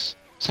overtakes,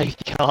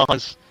 safety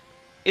cars.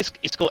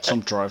 It's got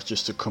some drives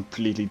just to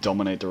completely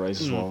dominate the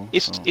race as well.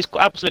 It's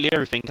got absolutely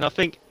everything, and I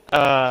think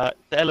the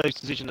LO's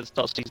decision at the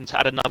start of the season to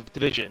add another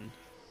division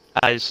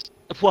it's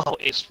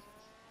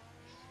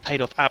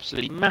paid off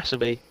absolutely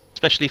massively,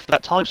 especially for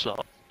that time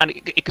slot. And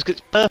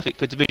it's perfect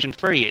for Division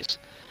 3. It's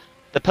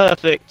the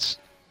perfect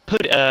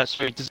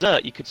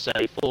dessert, you could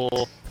say, for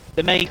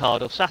the main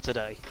card of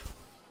Saturday.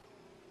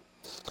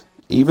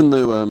 Even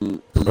though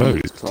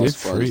Div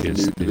classified 3 as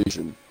a new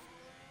division,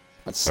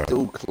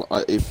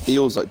 it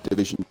feels like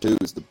Division 2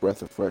 is the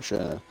breath of fresh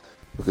air,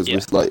 because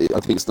it's I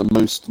think it's the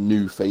most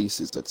new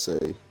faces, I'd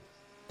say,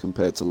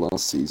 compared to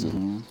last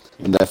season,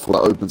 and therefore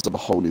that opens up a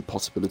whole new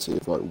possibility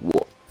of like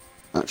what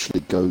actually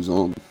goes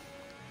on.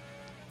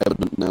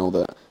 Evident now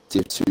that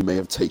Div 2 may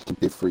have taken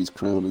Div 3's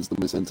crown as the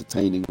most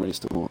entertaining race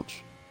to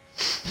watch.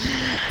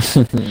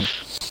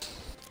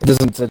 It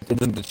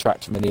doesn't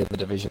detract from any other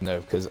division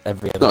though, because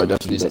every other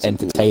division is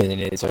entertaining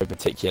in its own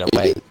particular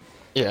way.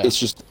 It's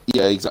just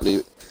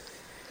exactly.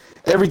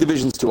 Every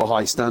division's to a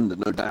high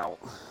standard, no doubt,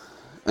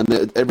 and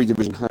every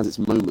division has its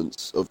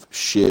moments of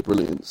sheer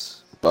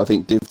brilliance. But I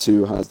think Div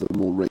 2 has the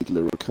more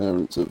regular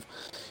occurrence of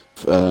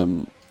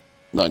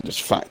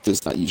just factors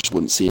that you just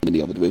wouldn't see in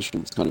any other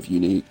division. It's kind of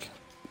unique.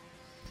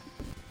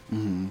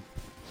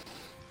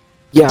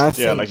 Yeah, I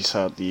think... like you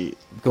said,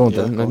 Go on,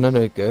 then.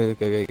 No, go.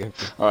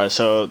 Alright,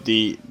 so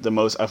the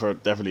most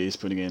effort definitely is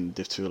putting in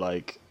Div 2,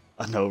 like,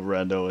 I know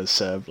Rando and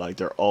Seb, like,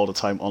 they're all the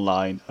time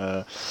online,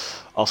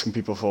 asking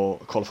people for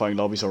qualifying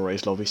lobbies or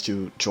race lobbies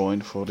to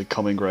join for the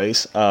coming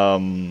race.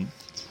 And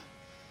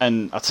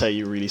I'd say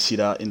you really see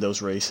that in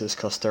those races,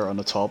 because they're on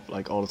the top,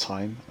 like, all the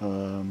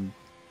time.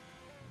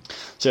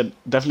 So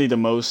definitely the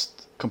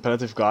most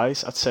competitive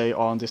guys, I'd say,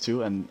 are on Div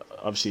 2, and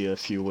obviously a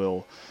few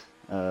will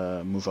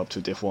move up to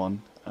Div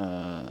 1.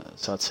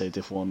 So I'd say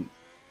Div 1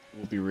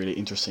 will be really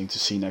interesting to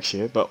see next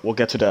year, but we'll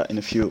get to that in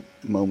a few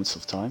moments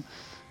of time.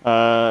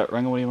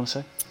 Rango, what do you want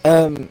to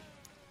say?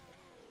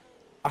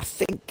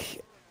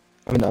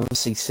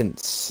 Obviously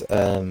since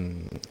I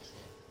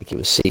think it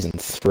was season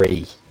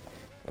 3,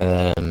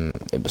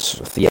 it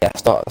was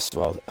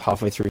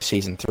halfway through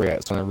season 3,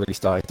 that's when I really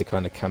started to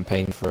kind of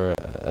campaign for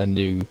a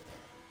new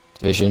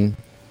division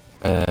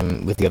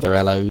with the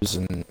other LOs,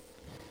 and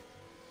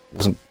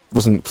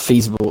wasn't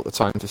feasible at the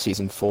time for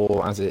season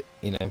 4, as it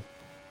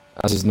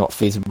as is not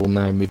feasible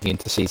now moving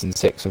into Season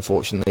 6,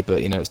 unfortunately,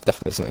 but, it's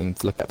definitely something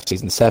to look at for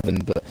Season 7,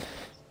 but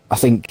I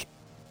think,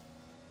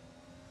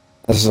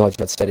 as I've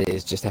said, it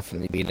has just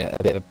definitely been a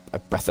bit of a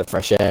breath of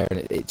fresh air, and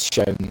it's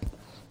shown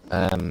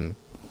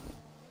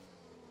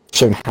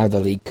how the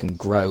league can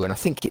grow, and I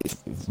think it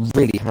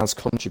really has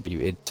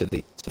contributed to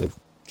the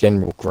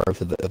general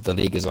growth of the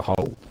league as a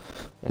whole.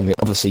 I mean,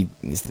 obviously,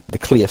 it's the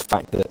clear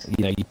fact that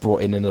you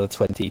brought in another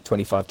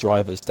 20-25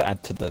 drivers to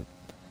add to the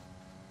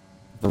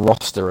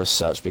roster as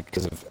such,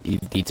 because of you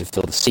need to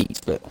fill the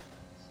seats. But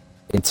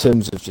in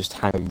terms of just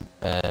how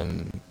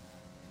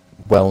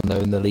well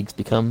known the league's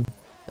become,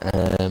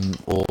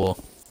 or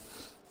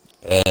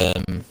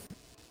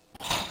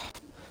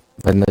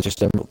when there's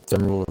just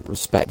general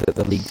respect that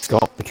the league's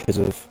got because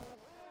of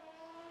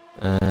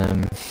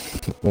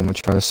what I'm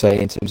trying to say,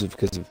 in terms of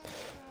because of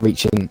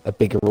reaching a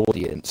bigger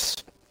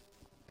audience,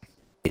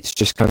 it's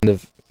just kind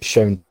of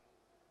shown.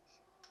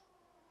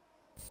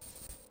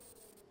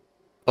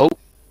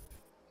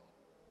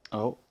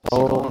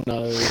 Oh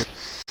no!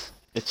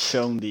 It's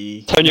shown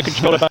the. Turn your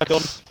controller back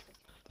on.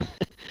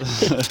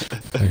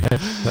 Okay,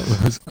 that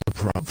was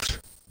abrupt.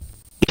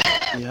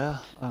 Yeah.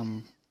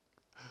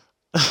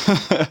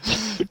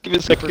 Give it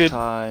a second.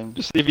 Time.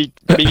 Just see if he.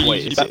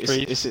 Wait,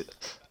 is it?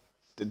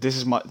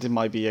 This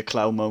might be a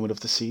clown moment of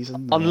the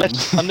season.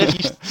 Unless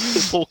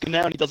he's talking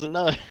now and he doesn't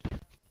know.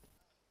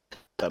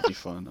 That'd be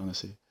fun,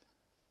 honestly.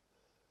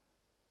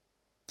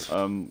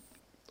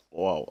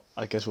 Well,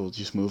 I guess we'll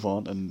just move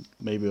on, and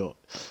maybe he'll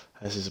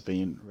has his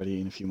opinion ready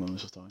in a few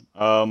moments of time.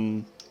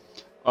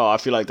 I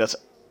feel like that's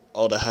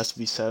all that has to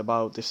be said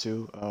about this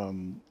too.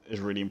 It's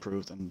really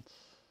improved, and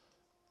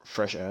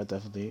fresh air,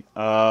 definitely.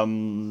 I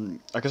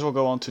guess we'll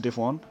go on to Div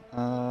 1,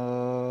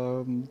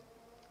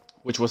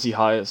 which was the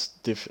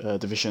highest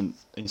division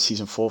in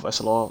Season 4 of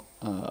SLR.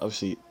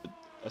 Obviously,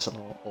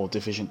 SLR, or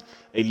Division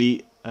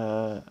Elite,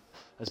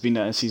 has been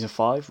there in Season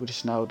 5, which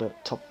is now the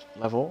top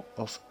level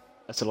of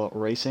SLR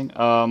racing.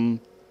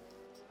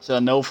 So I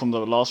know from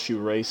the last few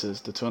races,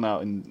 the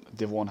turnout in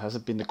Div 1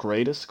 hasn't been the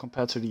greatest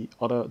compared to the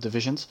other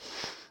divisions.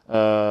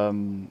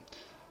 On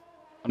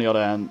the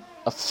other hand,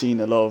 I've seen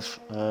a lot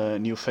of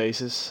new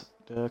faces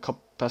the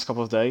past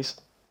couple of days,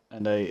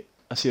 and I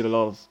see a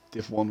lot of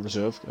Div 1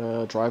 reserve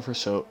drivers,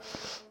 so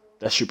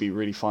that should be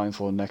really fine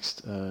for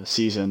next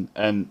season.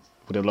 And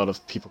with a lot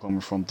of people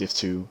coming from Div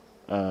 2,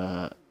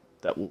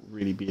 that will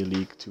really be a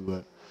league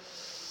to,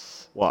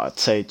 I'd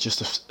say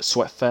just a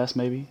sweat fest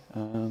maybe,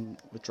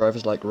 with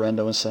drivers like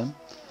Rando and Sam.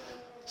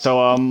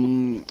 So,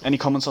 any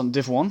comments on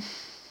Div 1?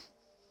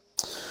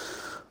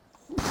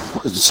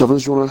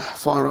 Southerners, you want to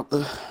fire up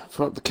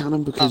the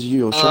cannon, because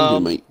you're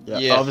champion, mate.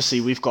 Yeah. Obviously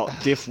we've got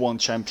Div 1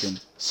 champion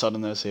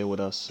Southerners here with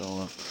us,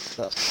 so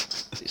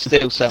it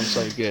still sounds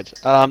so good.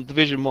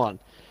 Division 1.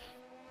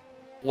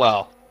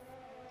 Well,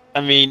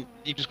 I mean,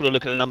 you've just got to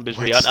look at the numbers.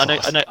 Really.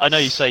 I know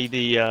you say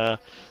the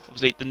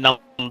obviously the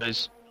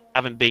numbers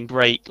haven't been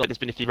great. Like, there's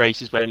been a few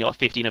races where only like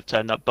 15 have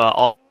turned up,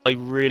 but I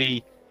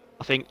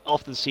think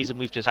after the season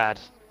we've just had,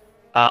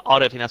 I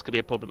don't think that's going to be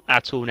a problem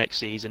at all next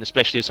season,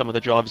 especially with some of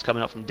the drivers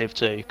coming up from Div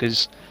 2,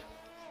 because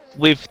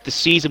with the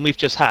season we've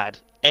just had,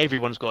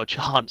 everyone's got a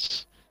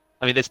chance.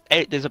 I mean,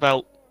 there's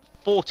about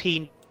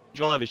 14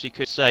 drivers, you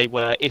could say,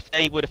 where if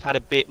they would have had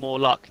a bit more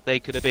luck, they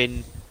could have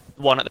been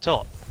the one at the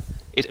top.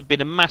 It's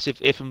been a massive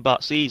if and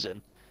but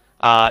season,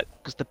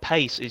 because the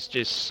pace is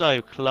just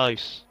so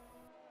close.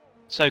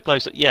 So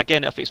close. Yeah,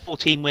 again, I think it's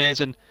 14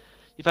 winners, and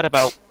you've had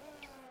about,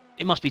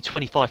 it must be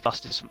 25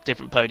 plus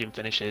different podium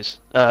finishes.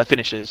 I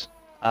think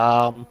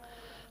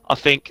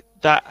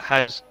that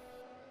has,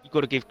 you've got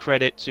to give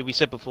credit to, we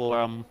said before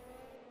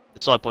the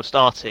SidePOD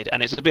started,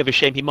 and it's a bit of a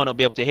shame he might not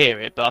be able to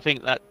hear it, but I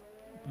think that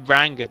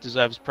Ranga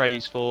deserves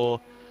praise for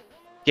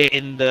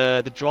getting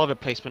the driver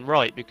placement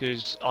right,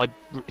 because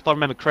if I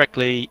remember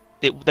correctly,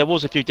 there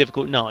was a few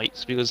difficult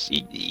nights, because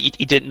he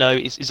didn't know,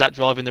 is that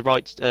driver in the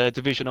right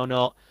division or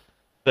not.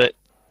 But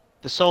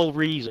the sole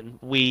reason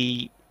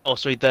the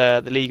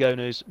league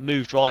owners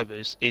move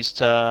drivers is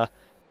to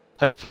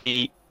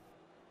hopefully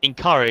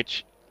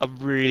encourage a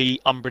really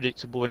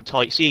unpredictable and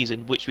tight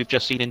season, which we've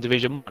just seen in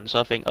Division 1.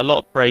 So I think a lot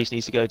of praise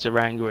needs to go to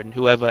Ranga and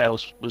whoever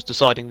else was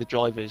deciding the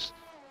drivers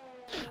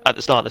at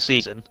the start of the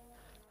season.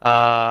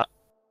 And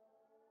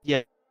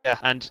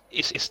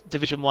it's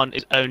Division 1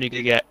 is only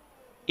going to get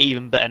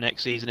even better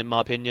next season, in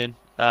my opinion.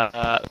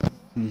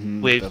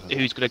 With definitely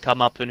who's going to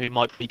come up and who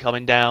might be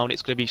coming down,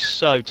 it's going to be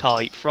so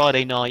tight.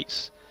 Friday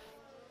nights,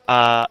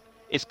 at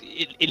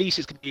least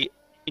it's going to be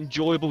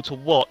enjoyable to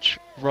watch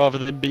rather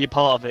than be a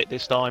part of it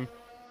this time.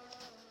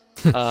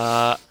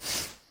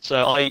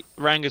 So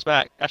Ranga's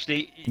back.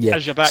 Actually,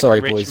 as you're back,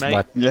 sorry, Rich, boys,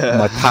 mate.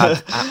 my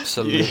pad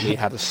absolutely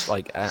had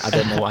I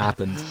don't know what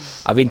happened.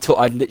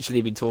 I'd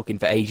literally been talking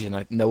for ages, and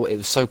I know it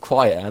was so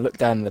quiet. And I looked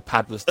down, and the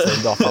pad was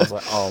turned off. I was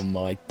like, "Oh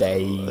my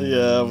day!"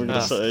 Yeah, we're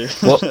gonna say.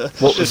 What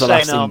was the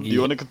last thing? Do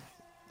you want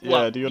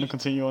to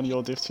continue on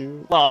your Div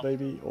 2,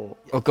 maybe? Or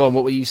go on.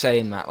 What were you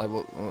saying, Matt? Like,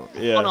 what?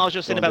 Yeah. I was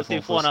just saying about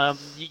Div 1.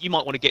 You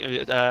might want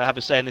to have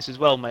a say in this as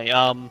well, mate.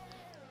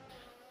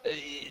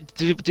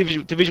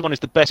 Division One is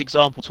the best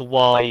example to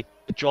why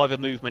driver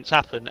movements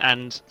happen.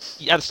 And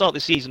at the start of the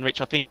season,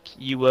 Rich, I think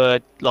you were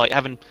like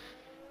having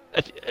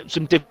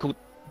some difficult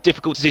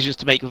decisions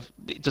to make. Of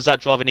does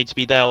that driver need to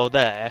be there or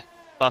there?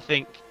 But I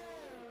think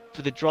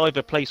for the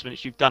driver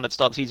placements you've done at the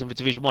start of the season for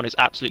Division One is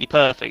absolutely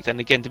perfect. And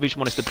again, Division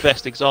One is the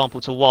best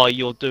example to why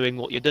you're doing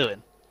what you're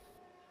doing.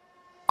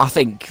 I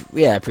think,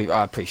 yeah,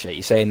 I appreciate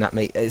you saying that,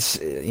 mate. It's,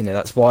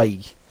 that's why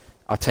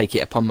I take it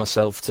upon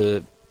myself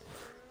to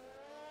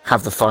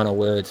have the final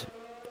word,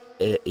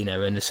 in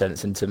a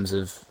sense, in terms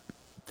of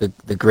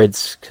the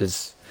grids,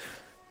 because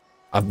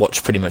I've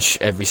watched pretty much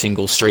every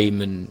single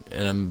stream and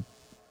I'm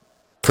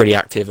pretty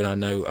active, and I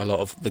know a lot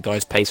of the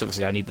guys' pace.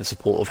 Obviously, I need the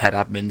support of head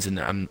admins, and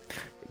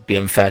it'd be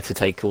unfair to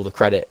take all the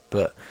credit,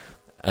 but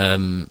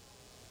that's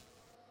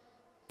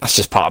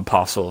just part and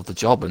parcel of the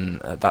job, and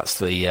that's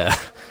the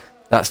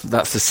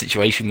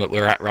situation that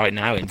we're at right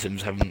now in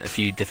terms of having a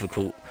few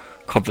difficult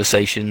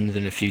conversations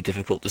and a few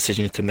difficult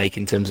decisions to make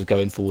in terms of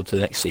going forward to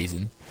the next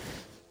season.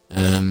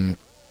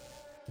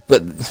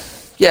 But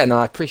yeah, no,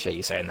 I appreciate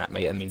you saying that,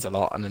 mate. It means a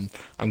lot, and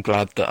I'm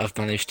glad that I've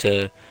managed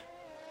to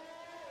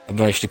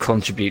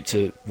contribute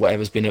to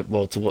whatever's been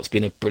to what's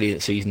been a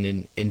brilliant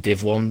season in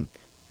Div 1,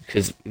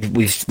 because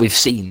we've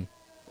seen.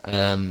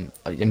 I'm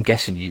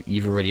guessing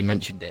you've already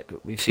mentioned it,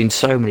 but we've seen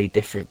so many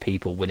different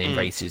people winning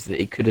races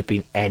that it could have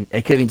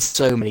been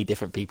so many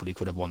different people who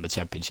could have won the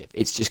championship.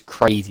 It's just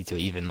crazy to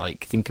even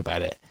think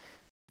about it.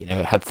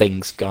 Had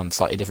things gone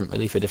slightly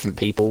differently for different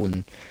people,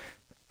 and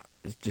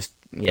it's just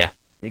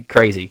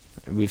crazy.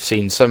 We've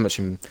seen so much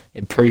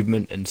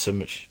improvement and so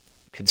much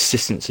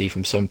consistency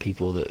from some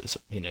people that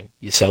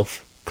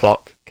yourself,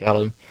 Clock,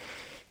 Callum.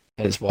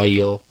 That's why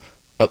you're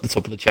up the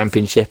top of the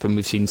championship, and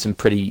we've seen some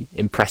pretty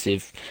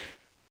impressive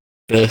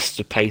bursts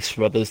of pace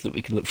for others that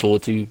we can look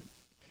forward to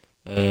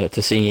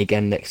seeing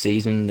again next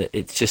season.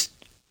 It's just,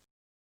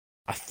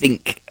 I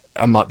think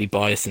I might be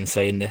biased in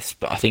saying this,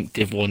 but I think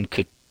Div 1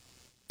 could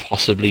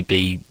possibly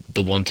be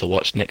the one to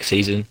watch next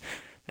season.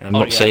 And I'm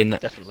not saying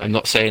that. Definitely. I'm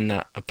not saying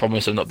that. I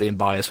promise I'm not being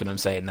biased when I'm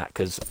saying that,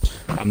 because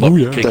I'm not.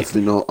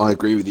 Definitely not. I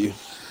agree with you.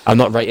 I'm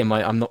not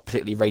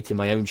particularly rating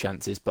my own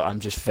chances, but I'm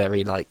just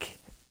very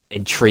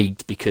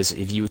intrigued, because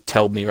if you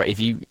tell me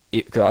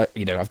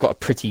I've got a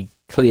pretty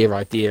clear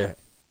idea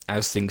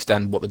as things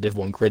stand what the Div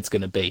 1 grid's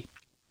going to be,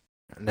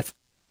 and if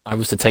I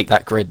was to take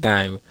that grid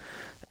now,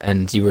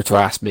 and you were to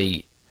ask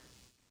me,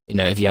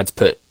 if you had to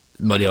put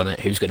money on it,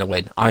 who's going to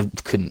win, I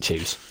couldn't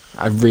choose.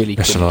 I really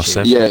couldn't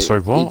choose. Yeah,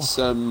 sorry, what?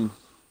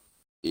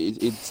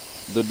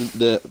 It's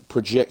the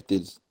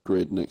projected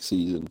grid next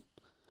season.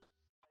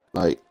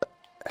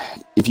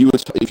 If you were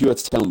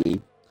to tell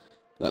me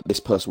that this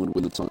person would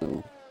win the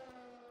title,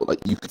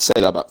 you could say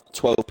that about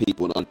 12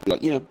 people, and I'd be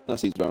like, yeah, that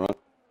seems about right.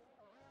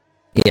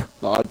 Yeah.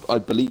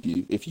 I'd believe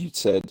you if you'd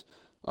said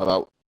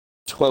about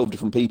 12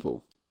 different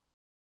people.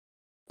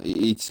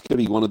 It's going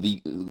to be one of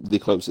the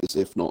closest,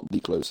 if not the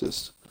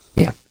closest.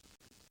 Yeah.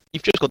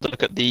 You've just got to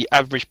look at the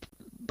average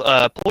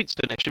points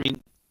for next year. I mean,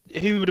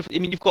 who would have? I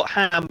mean, you've got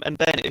Ham and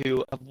Bennett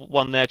who have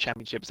won their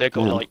championships. They've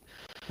got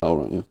Oh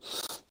right, yeah.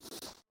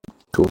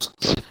 Of course.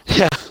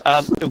 Yeah.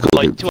 They've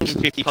got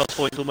 250 plus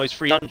points, almost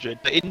 300.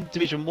 But in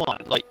Division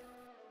 1,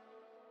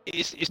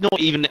 it's not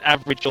even an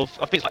average of,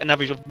 I think it's an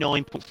average of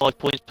 9.5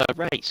 points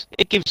per race.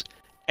 It gives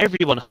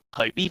everyone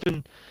hope,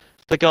 even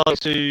the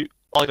guys who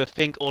either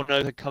think or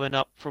know they're coming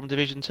up from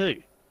Division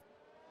 2.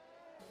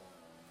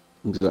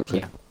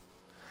 Exactly.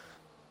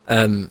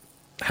 Yeah.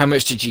 How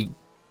much did you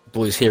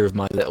boys hear of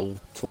my little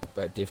talk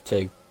about Div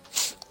 2?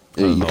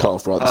 Yeah, you cut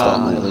off right at the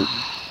start, mate, I think.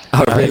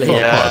 Oh, really?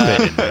 Quite a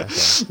bit in there.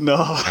 No.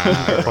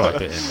 Quite a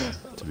bit in there,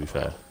 to be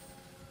fair.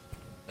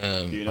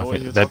 I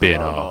think they're being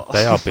harsh.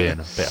 They are being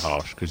a bit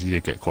harsh, because you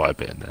did get quite a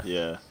bit in there.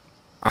 Yeah.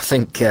 I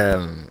think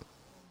I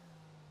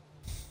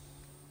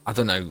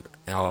don't know.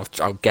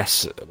 I'll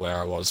guess where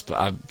I was, but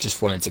I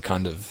just wanted to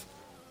kind of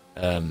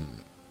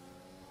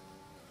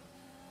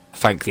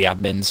thank the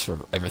admins for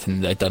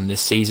everything they've done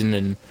this season,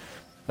 and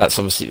that's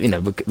obviously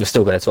we're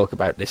still going to talk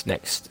about this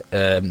next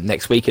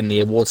week in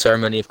the award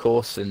ceremony, of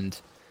course, and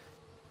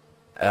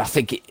I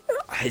think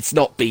it's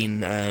not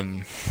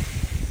been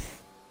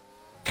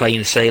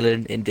plain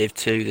sailing in Div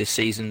 2 this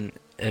season,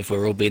 if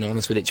we're all being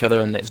honest with each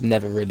other, and it's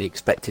never really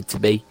expected to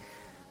be.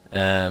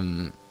 I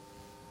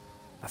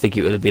think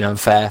it would have been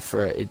unfair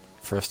for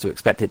us to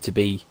expect it to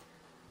be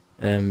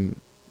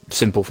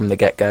simple from the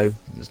get-go.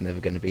 It's never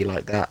going to be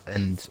like that,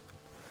 and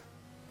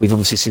we've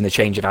obviously seen the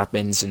change of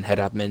admins and head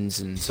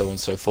admins and so on and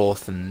so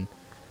forth, and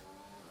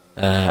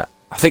I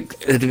think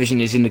the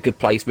division is in a good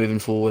place moving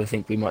forward. I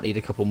think we might need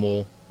a couple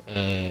more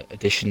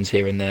additions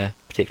here and there,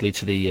 particularly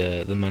to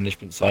the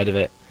management side of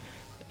it.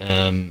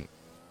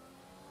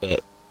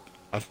 But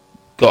I've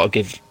got to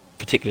give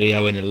particularly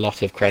Owen a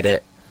lot of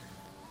credit.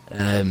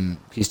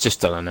 He's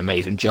just done an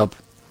amazing job.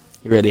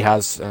 He really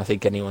has. And I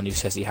think anyone who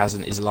says he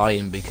hasn't is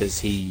lying, because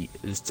he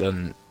has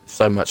done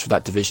so much for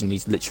that division.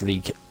 He's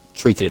literally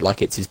treated it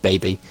like it's his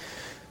baby.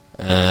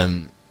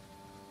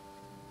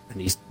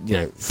 and he's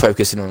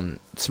focusing on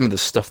some of the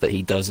stuff that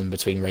he does in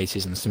between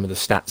races and some of the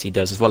stats he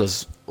does, as well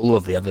as all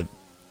of the other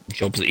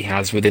jobs that he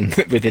has within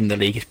the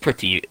league, is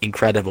pretty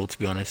incredible, to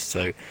be honest.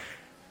 So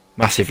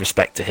massive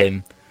respect to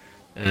him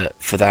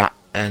for that.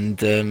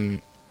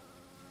 And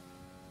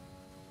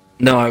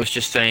no, I was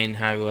just saying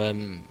how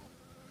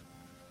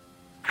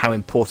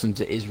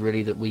important it is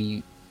really that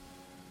we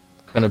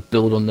kind of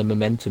build on the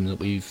momentum that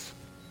we've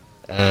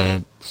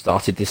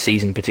started this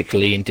season,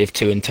 particularly in Div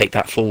 2, and take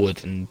that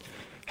forward. And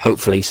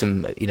hopefully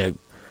some,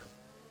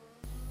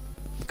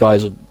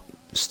 guys will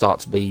start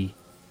to be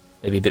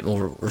maybe a bit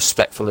more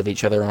respectful of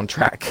each other on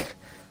track.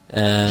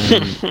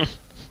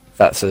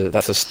 That's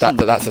a start.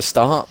 That's a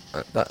start.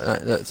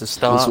 That's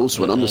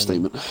also an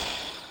understatement.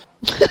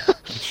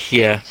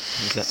 Yeah,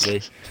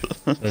 exactly.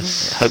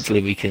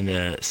 Hopefully we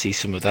can see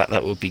some of that.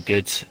 That would be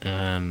good.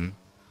 And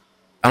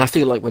I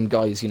feel like when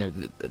guys,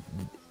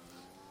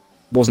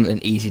 wasn't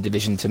an easy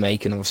division to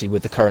make, and obviously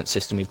with the current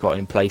system we've got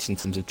in place in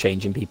terms of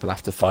changing people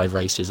after 5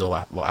 races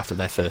or after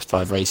their first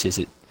 5 races,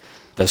 it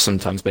does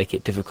sometimes make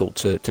it difficult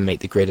to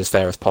make the grid as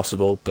fair as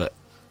possible. But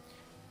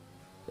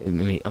I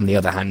mean, on the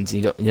other hand,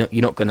 you're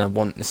not going to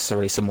want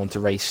necessarily someone to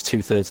race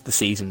 2/3 of the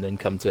season, then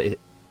come to it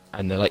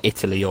and they're like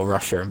Italy or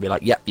Russia and be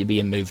like, yep, you're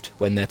being moved,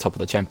 when they're top of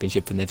the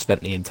championship and they've spent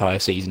the entire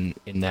season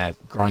in their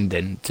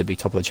grinding to be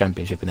top of the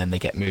championship, and then they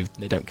get moved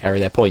and they don't carry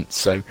their points.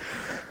 So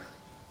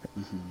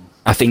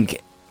I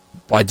think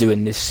by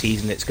doing this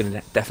season, it's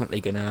definitely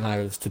going to allow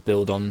us to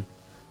build on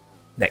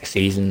next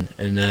season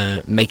and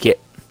make it.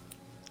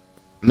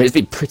 I mean, it's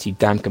been pretty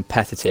damn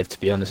competitive, to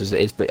be honest, as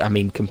it is. But I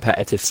mean,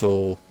 competitive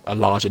for a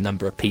larger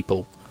number of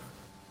people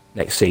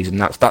next season.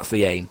 That's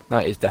the aim.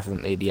 That is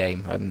definitely the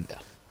aim, and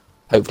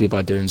hopefully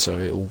by doing so,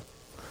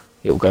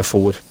 it'll go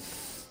forward.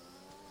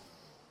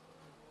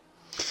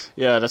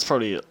 Yeah, that's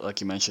probably,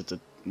 like you mentioned, the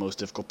most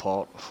difficult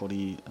part for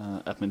the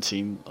admin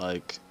team.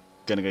 Like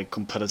getting a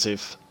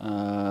competitive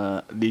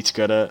league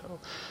together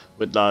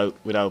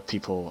without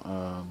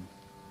people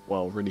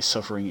really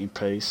suffering in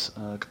pace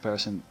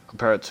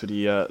compared to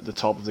the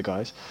top of the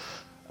guys.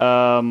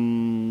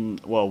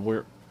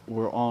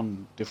 We're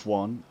on Div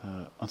 1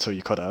 until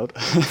you cut out.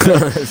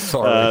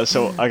 Sorry.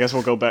 So I guess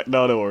we'll go back.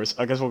 No worries.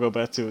 I guess we'll go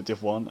back to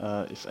Div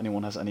 1 if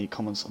anyone has any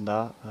comments on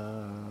that.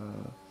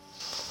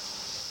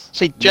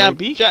 See, Jam's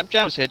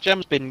here.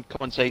 Jam's been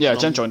commentating. Yeah,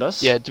 Jam joined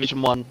us. Yeah,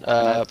 Division 1.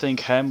 I think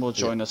Ham will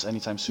join us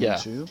anytime soon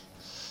too.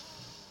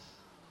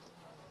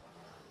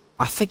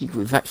 I think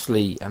we've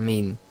actually, I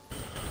mean,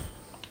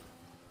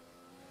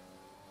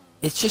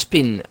 it's just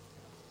been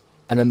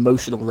an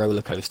emotional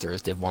roller coaster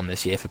as Div 1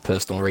 this year for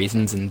personal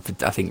reasons, and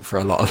I think for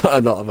a lot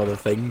of other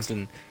things.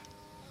 And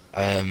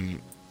I mean,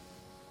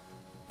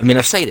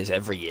 I say this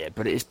every year,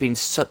 but it's been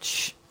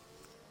such.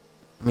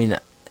 I mean,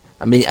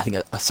 I think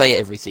I say it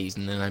every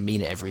season, and I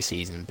mean it every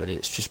season. But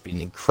it's just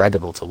been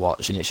incredible to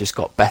watch, and it's just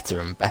got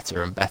better and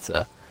better and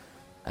better.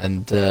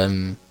 And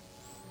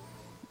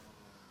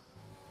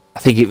I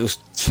think it was,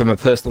 from a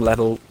personal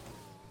level.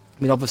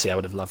 I mean, obviously, I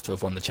would have loved to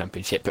have won the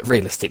championship, but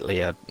realistically,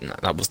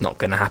 that was not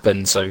going to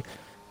happen. So,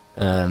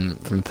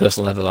 from a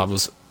personal level, I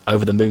was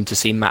over the moon to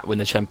see Matt win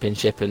the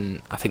championship,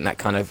 and I think that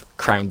kind of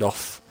crowned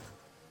off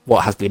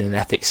what has been an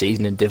epic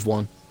season in Div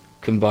 1,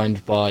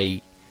 combined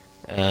by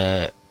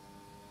the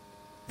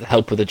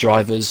help of the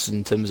drivers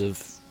in terms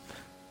of,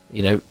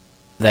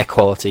 their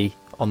quality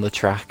on the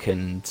track,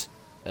 and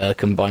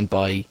combined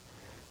by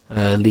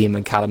Liam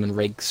and Callum and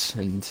Riggs,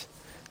 and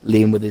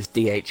Liam with his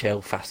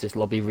DHL fastest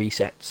lobby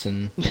resets,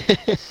 and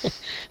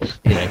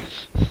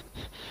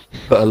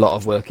put a lot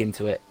of work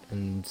into it,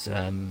 and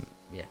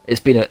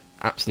it's been an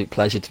absolute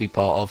pleasure to be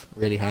part of.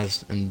 It really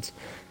has, and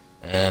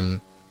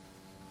I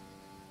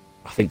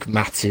think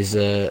Matt is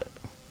a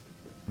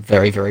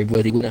very, very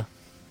worthy winner.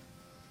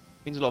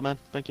 Means a lot, man.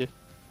 Thank you.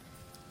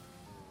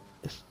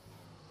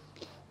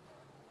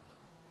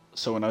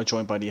 So we're now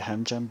joined by the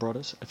Ham Jam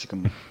brothers. If you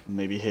can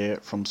maybe hear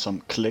from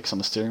some clicks on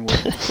the steering wheel.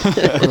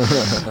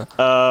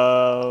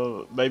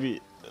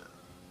 Maybe.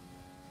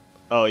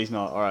 Oh, he's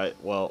not. All right.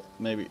 Well,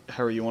 maybe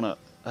Harry, you want to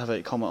have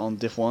a comment on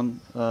Div 1?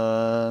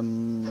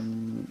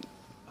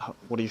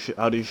 What do you feel?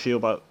 How do you feel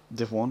about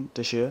Div 1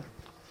 this year?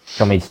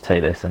 Want me to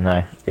take this? And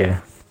no,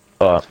 yeah.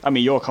 But I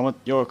mean, you're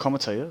a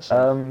commentator.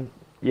 So.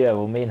 Yeah.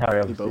 Well, me and Harry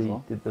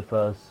obviously did the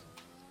first,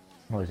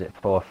 4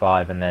 or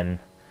 5, and then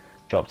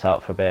dropped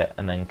out for a bit,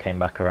 and then came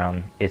back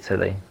around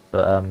Italy.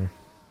 But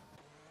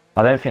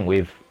I don't think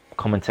we've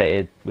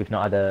commentated. We've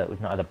not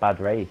had a bad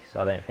race.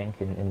 I don't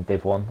think in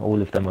Div 1. All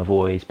of them have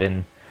always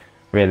been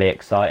really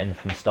exciting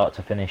from start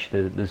to finish.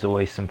 There's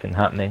always something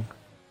happening.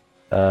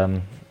 I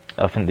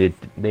think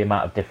the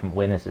amount of different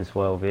winners as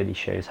well really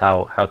shows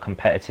how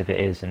competitive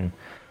it is and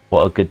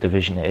what a good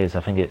division it is.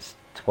 I think it's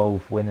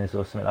 12 winners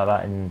or something like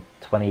that in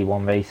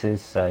 21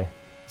 races. So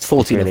it's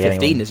 14 really or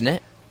 15, isn't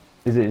it?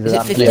 Is it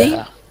 15?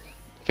 Yeah.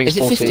 I think Is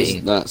it's it 14.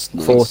 15? That's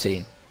nice.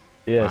 14.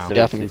 Yeah, Wow. so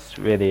Yeah, I it's, think it's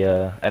really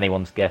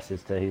anyone's guess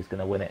as to who's going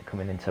to win it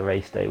coming into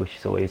race day, which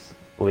is always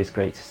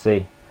great to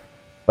see.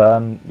 But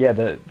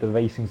the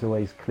racing's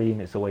always clean,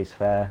 it's always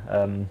fair.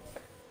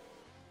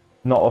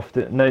 not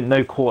often,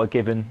 no quarter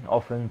given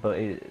often, but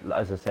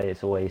as I say,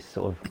 it's always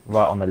sort of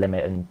right on the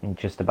limit and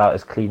just about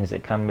as clean as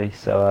it can be.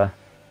 So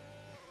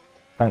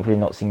thankfully,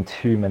 not seeing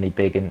too many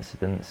big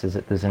incidents.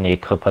 There's only a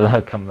couple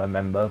I can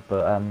remember,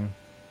 but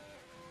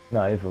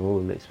no,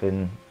 overall, it's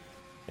been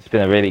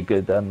a really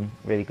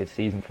good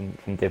season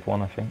from Div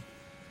 1, I think.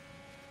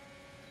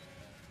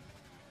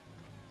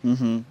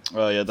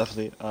 Yeah,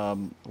 definitely.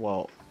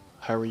 Well,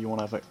 Harry, you want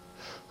to have a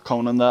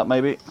comment on that,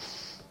 maybe?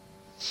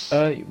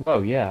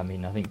 Well, yeah. I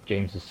mean, I think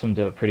James has summed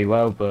it up pretty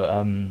well, but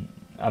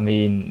I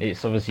mean,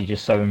 it's obviously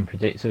just so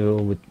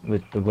unpredictable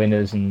with the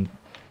winners, and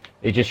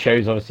it just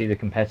shows obviously the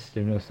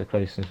competitiveness, the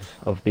closeness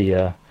of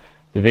the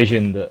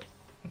division, that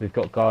we've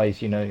got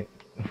guys, you know,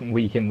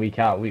 week in, week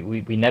out.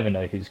 We never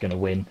know who's going to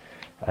win,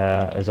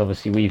 as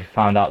obviously we've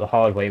found out the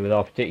hard way with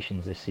our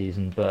predictions this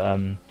season. But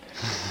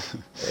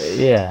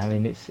yeah, I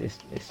mean, it's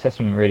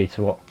testament really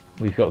to what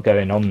we've got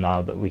going on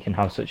now, that we can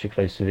have such a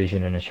close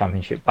division and a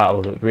championship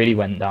battle that really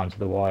went down to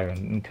the wire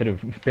and could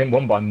have been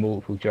won by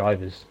multiple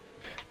drivers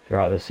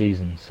throughout the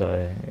season.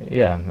 So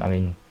yeah, I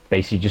mean,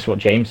 basically just what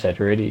James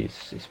said. Really,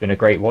 it's been a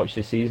great watch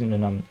this season,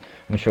 and I'm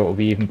sure it'll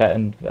be even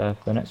better for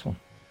the next one.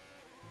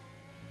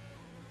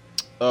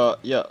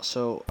 Yeah,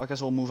 so I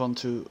guess we'll move on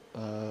to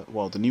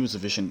well, the newest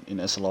division in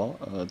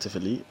SLR, Div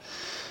Elite.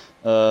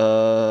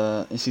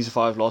 In Season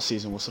 5 last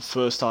season was the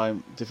first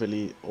time Div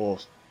Elite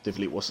was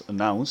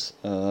announced.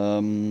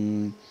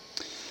 So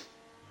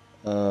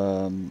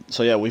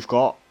yeah, we've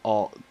got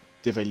our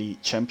Div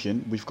Elite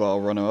champion. We've got a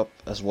runner-up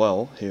as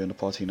well here in the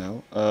party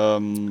now.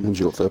 And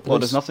you got third place. Well,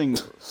 there's nothing.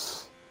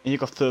 And you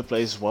got third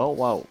place as well.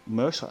 Wow,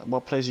 Mercs,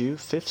 what place are you?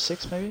 Fifth,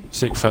 sixth, maybe?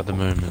 Sixth at the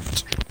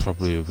moment.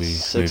 Probably will be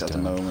Sixth at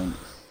moved the down. moment.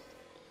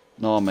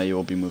 No, mate, you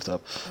will be moved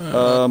up.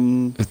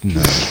 No,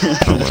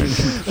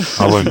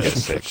 I won't get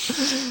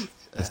six.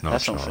 There's not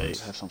Have a some chance.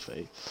 faith. Have some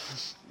faith.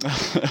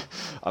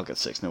 I'll get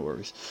six, no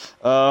worries.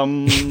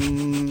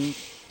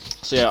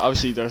 So yeah,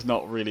 obviously there's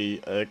not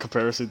really a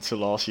comparison to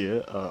last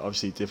year.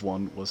 Obviously Div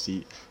 1 was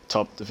the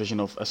top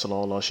division of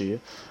SLR last year.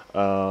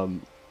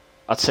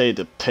 I'd say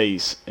the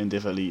pace in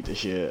Div Elite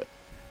this year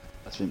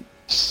has been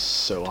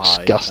so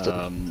high.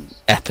 Disgusting.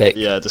 Epic.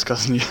 Yeah,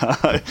 disgustingly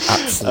high.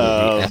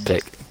 Absolutely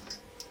epic.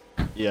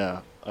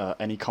 Yeah.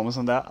 Any comments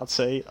on that? I'd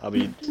say. I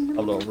mean,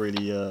 I'm not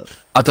really.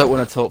 I don't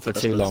want to talk for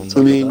too long.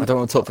 I mean- I don't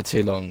want to talk for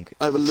too long.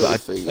 I have a little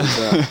thing. Is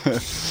that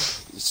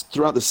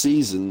throughout the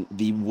season,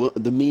 the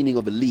meaning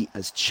of elite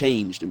has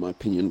changed, in my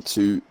opinion,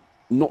 to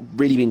not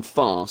really being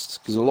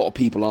fast, because a lot of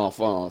people are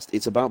fast.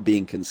 It's about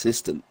being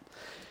consistent.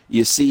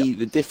 You see,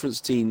 the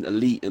difference between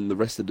elite and the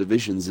rest of the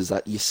divisions is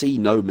that you see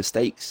no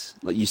mistakes.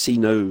 Like, you see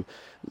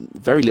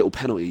very little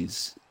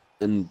penalties,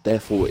 and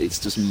therefore it's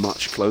just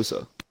much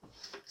closer.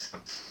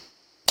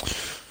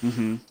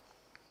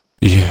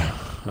 Yeah.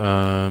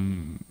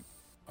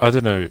 I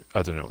don't know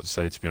what to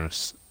say, to be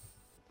honest.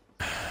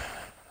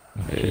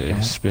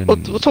 It's been. Well,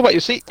 talk about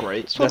your season.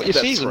 Great. Talk about your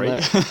That's season.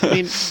 great. Though. I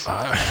mean,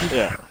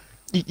 Yeah.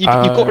 you've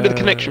got rid of the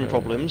connection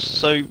problems,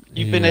 so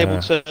you've been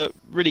able to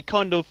really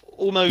kind of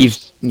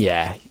almost.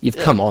 You've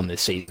come on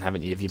this season,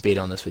 haven't you? If you've been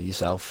honest with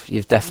yourself,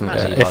 you've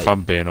definitely. If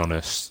I'm being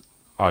honest,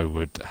 I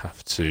would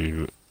have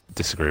to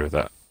disagree with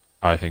that.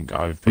 I think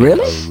I've been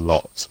Really? a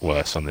lot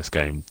worse on this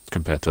game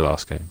compared to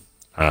last game.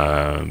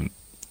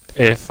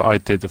 If I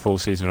did the full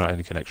season without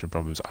any connection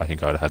problems, I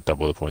think I'd have had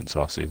double the points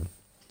last season.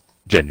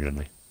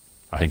 Genuinely.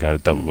 I think I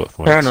had double the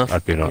points. Fair enough.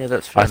 I'd been Yeah,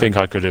 that's fair I think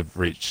I could have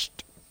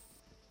reached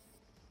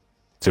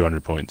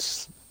 200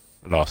 points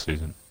last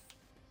season,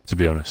 to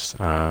be honest.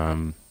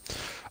 I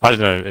don't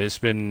know, it's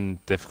been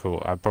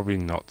difficult. I'm probably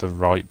not the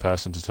right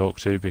person to talk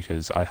to,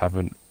 because I have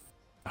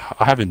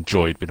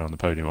enjoyed being on the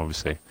podium,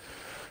 obviously,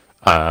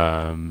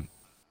 in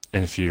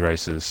a few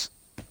races,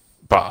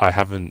 but I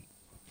haven't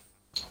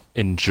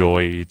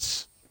enjoyed.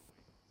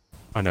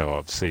 I know,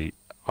 obviously,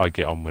 I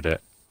get on with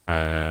it.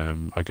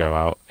 I go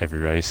out every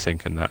race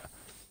thinking that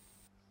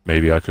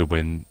maybe I could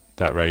win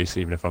that race,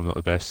 even if I'm not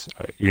the best.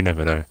 You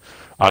never know.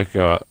 I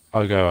go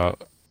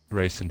out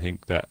race and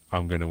think that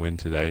I'm going to win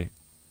today.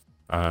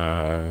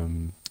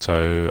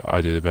 So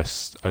I do the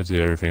best. I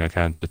do everything I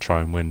can to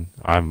try and win.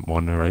 I haven't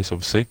won a race,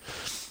 obviously.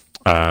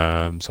 So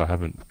I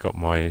haven't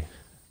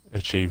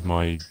achieved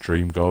my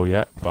dream goal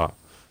yet, but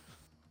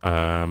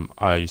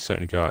I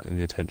certainly go out in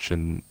the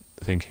intention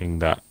thinking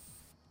that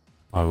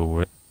I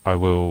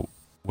will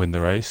win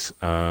the race,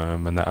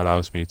 and that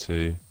allows me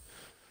to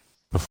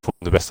perform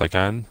the best I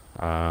can.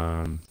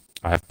 I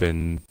have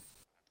been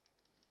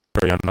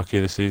very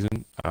unlucky this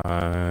season.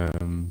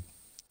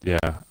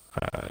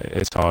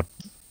 It's hard.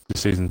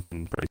 This season's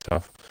been pretty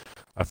tough.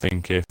 I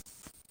think if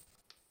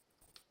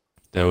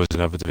there was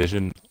another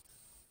division,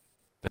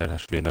 there'd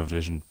have to be another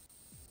division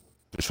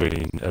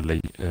between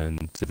Elite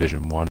and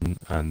Division 1,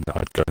 and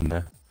I'd go in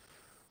there.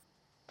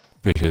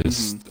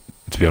 Because,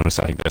 to be honest,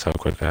 I think that's how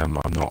quick I am.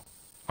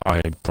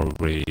 I'm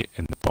probably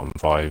in the bottom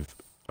 5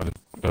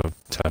 of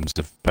terms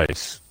of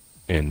pace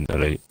in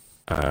Elite.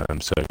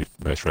 So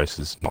most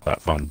races not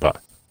that fun,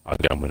 but I'll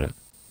get on with it.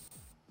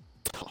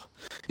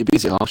 You're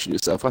busy harsh on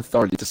yourself. I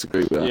thoroughly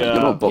disagree with that. Yeah.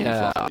 You're not a bottom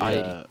Yeah,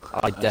 five.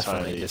 I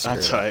definitely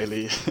disagree.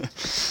 Entirely.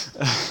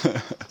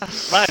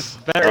 That's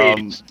very,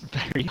 Um,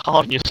 very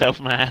hard on yourself,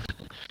 man.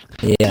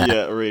 Yeah.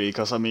 Yeah, really,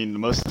 because I mean,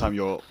 most of the time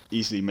you're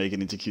easily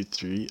making into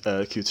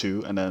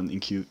Q2, and then in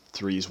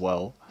Q3 as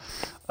well.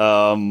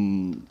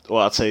 Well,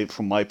 I'd say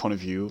from my point of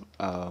view,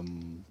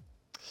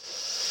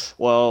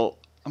 well,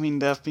 I mean,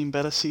 there have been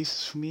better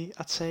seasons for me,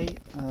 I'd say.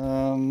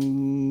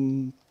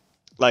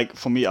 Like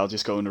for me, I'll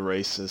just go in the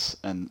races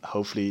and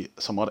hopefully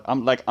some other.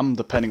 I'm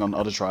depending on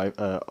other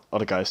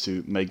guys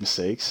to make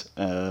mistakes,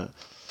 and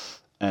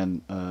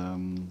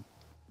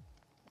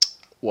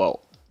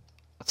well,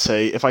 I'd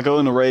say if I go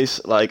in a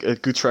race, like a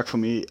good track for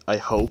me, I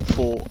hope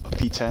for a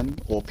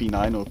P10 or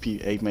P9 or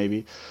P8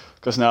 maybe,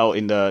 because now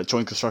in the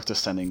joint constructor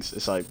standings,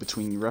 it's like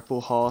between Red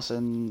Bull, Haas,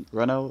 and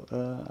Renault.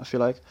 I feel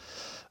like.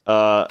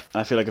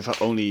 I feel like if I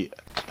only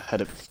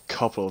had a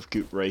couple of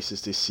good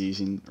races this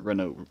season,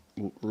 Renault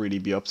would really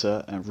be up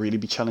there and really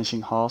be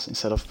challenging Haas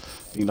instead of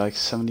being like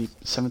 70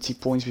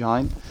 points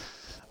behind.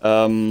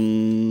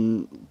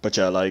 But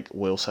yeah, like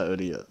Will said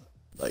earlier,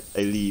 like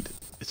a lead,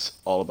 it's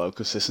all about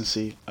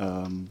consistency.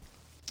 And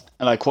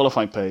like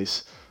qualifying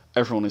pace,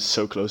 everyone is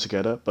so close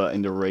together, but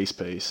in the race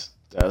pace,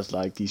 there's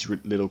like these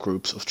little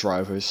groups of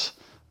drivers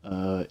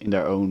in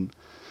their own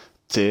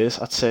tiers,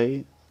 I'd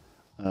say.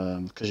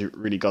 Because you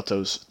really got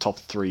those top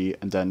three,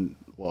 and then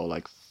well,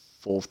 like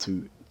 4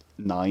 to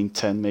 9,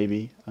 10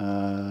 maybe.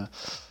 And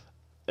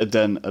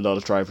then a lot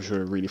of drivers who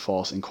are really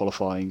fast in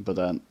qualifying, but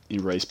then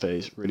in race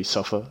pace really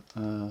suffer.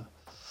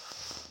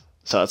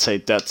 So I'd say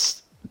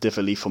that's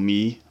definitely for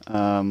me.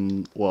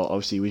 Well,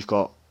 obviously we've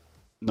got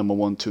number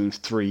 1, 2, and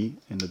 3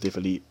 in the Div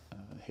Elite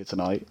here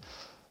tonight.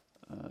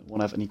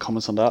 Want to have any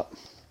comments on that?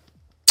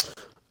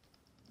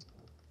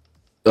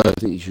 I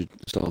think you should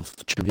start off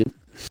the champion.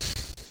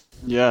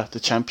 Yeah, the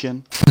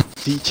champion.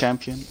 The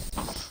champion.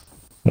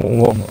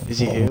 Is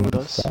he here with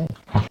us?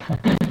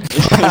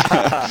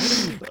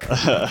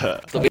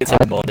 Look, it's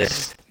a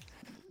modest.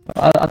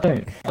 I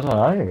don't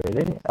know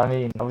really. I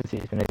mean, obviously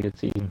it's been a good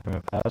season from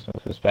a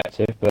personal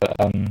perspective, but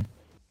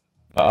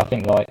I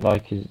think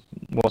like is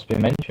what's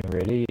been mentioned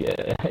really.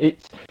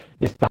 It's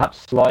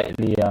perhaps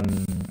slightly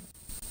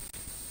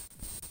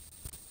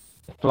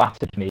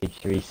flattered me,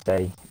 should we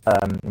say,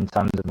 in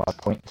terms of my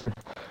points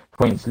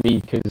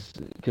lead,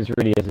 because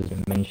really, as has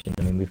been mentioned,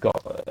 I mean, we've got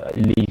at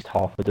least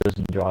half a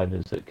dozen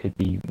drivers that could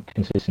be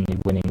consistently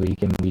winning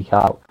week in, week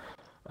out.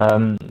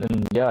 And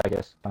yeah, I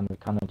guess kind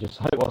of just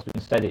like what's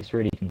been said, it's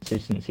really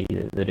consistency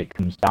that it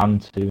comes down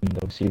to, and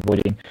obviously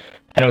avoiding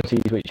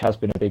penalties, which has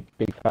been a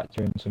big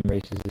factor in some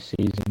races this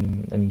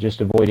season, and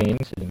just avoiding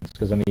incidents.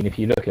 Because I mean, if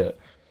you look at,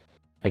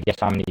 I guess,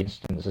 how many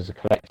incidents as a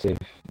collective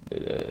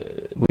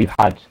we've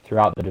had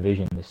throughout the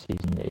division this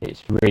season,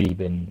 it's really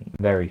been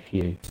very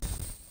few.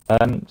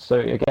 So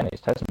again,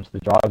 it's testament to the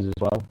drivers as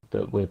well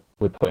that we're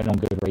putting on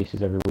good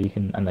races every week,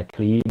 and they're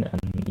clean,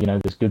 and you know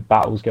there's good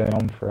battles going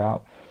on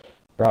throughout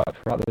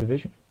the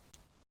division.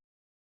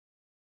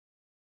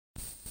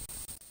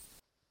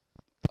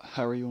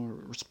 Harry, you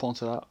want to respond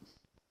to that?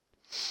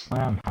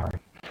 I am Harry.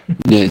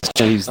 Yeah, it's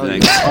James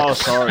next. Oh,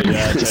 sorry,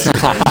 yeah, James.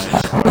 Sorry.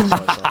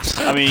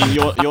 I mean,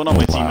 you're not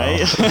my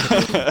teammate.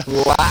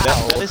 Wow.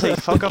 that is a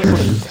fuck up for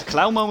the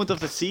clown moment of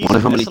the season. Wonder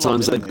how many That's a lot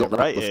times they've winning got that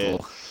right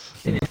before.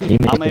 I'm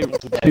a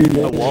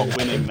award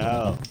winning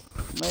now.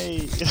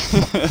 Mate.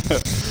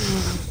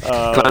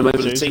 Clown moment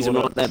of the James, season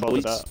you right there, wanna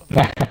boys. follow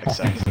that?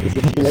 Exactly.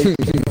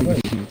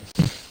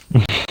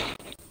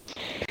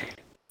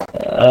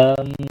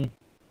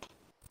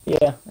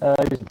 Yeah,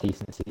 it was a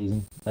decent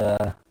season.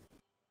 I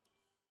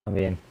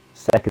mean,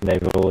 second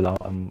overall,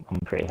 I'm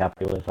pretty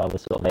happy with. I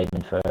was sort of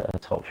aiming for a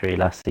top 3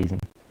 last season.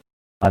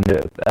 I knew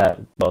it,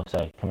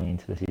 coming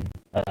into the season,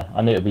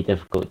 I knew it would be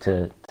difficult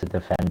to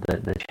defend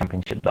the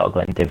championship that I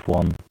got in Div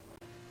 1.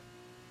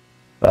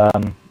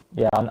 But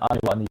yeah, I know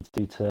what I need to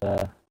do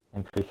to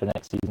improve for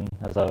next season,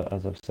 as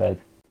I've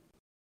said.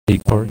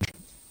 Eat porridge.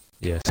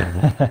 Yes.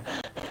 I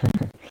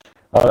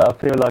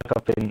feel like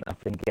I've been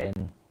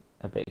getting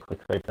a bit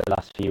quicker over the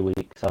last few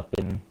weeks. I've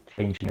been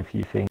changing a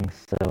few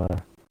things, so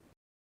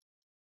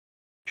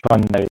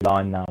trying to know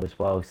line now as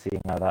well,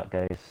 seeing how that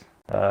goes.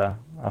 I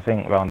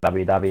think around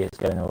Abu Dhabi it's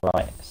going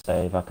alright,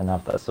 so if I can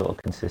have that sort of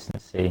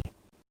consistency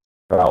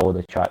throughout all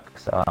the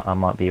tracks, I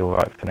might be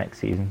alright for next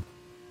season.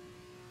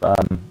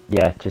 But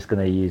yeah, just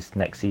going to use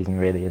next season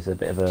really as a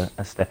bit of a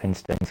stepping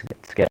stone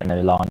to get a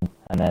no line,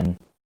 and then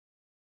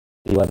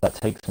see where that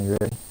takes me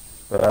really.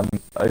 But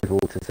overall,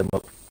 to sum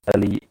up,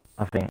 Elite,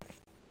 I think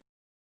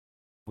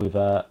we've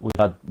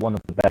had one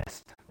of the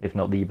best, if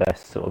not the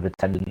best, sort of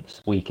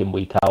attendance week in,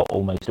 week out,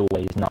 almost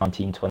always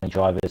 19, 20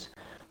 drivers.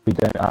 We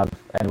don't have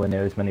anywhere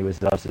near as many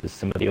with us as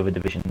some of the other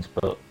divisions,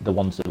 but the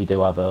ones that we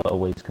do have are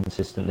always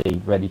consistently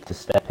ready to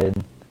step in.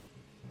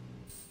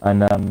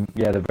 And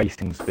yeah, the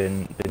racing's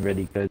been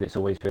really good. It's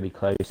always really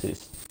close.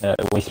 It's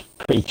always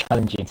pretty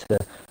challenging to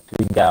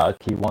even get out of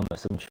Q1 at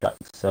some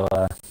tracks. So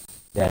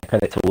yeah,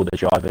 credit to all the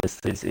drivers.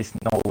 It's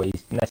not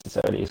always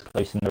necessarily as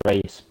close in the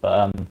race,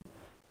 but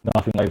No,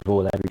 I think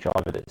overall every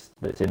driver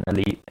that's in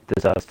elite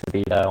deserves to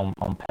be there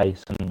on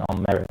pace and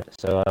on merit.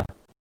 So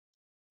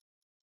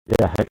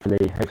yeah,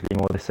 hopefully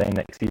more of the same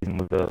next season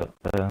with a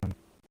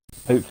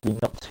hopefully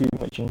not too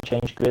much in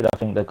change grid. I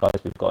think the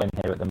guys we've got in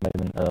here at the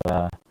moment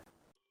are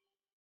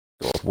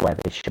sort of where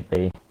they should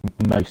be,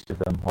 most of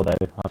them. Although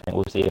I think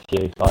we'll see a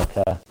few like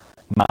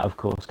Matt, of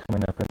course,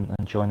 coming up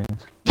and joining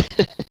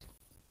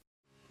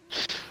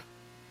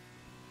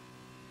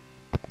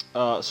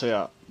us. So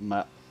yeah,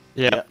 Matt.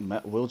 Yeah.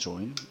 Matt will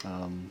join.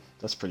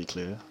 That's pretty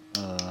clear.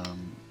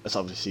 As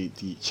obviously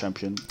the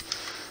champion.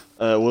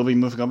 We'll be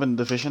moving up in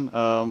the division.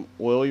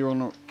 Will, you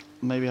want to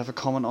maybe have a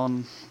comment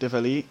on Div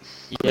Elite?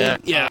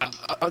 Yeah.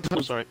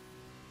 I'm Sorry.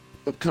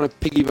 kind of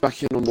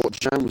piggybacking on what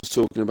Jan was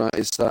talking about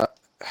is that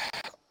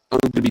I'm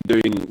going to be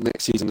doing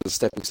next season as a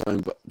stepping stone,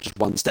 but just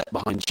one step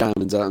behind Jan,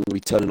 and I'm going to be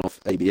turning off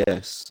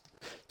ABS.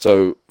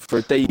 So for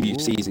a debut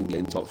season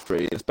getting top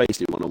 3, that's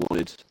basically what I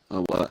wanted.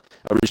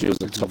 Originally it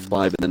was like top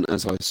 5, and then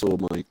as I saw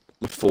my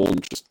form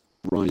just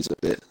rise a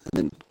bit and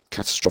then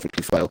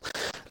catastrophically fail,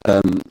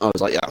 I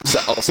was like, yeah,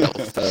 I'll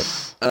settle for third.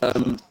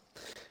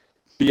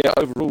 But yeah,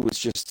 overall it's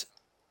just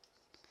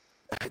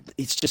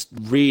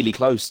really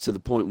close to the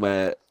point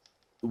where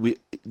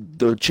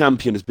the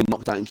champion has been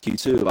knocked out in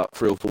Q2 about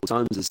 3 or 4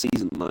 times this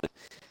season. Like,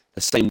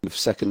 the same with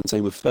second,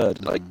 same with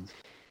third. Like,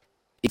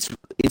 it's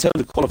in terms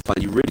of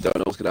qualifying, you really don't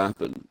know what's going to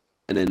happen.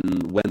 And then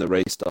when the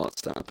race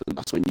starts to happen,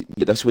 that's when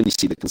you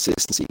see the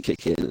consistency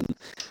kick in, and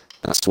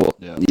that's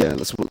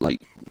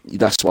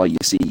why you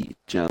see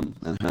Jam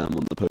and Ham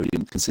on the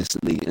podium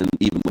consistently. And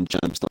even when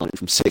Jam started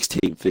from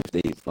 16th,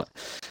 15th, like,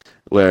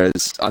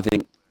 whereas I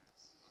think,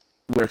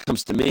 where it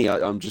comes to me,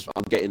 I'm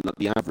getting like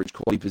the average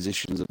quality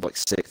positions of like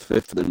 6th,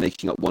 5th, and then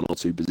making up 1 or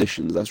 2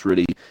 positions. That's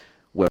really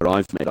where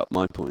I've made up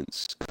my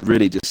points.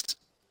 Really, just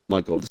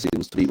my goal this season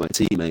was to beat my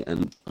teammate,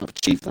 and I've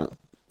achieved that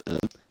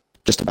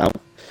just about.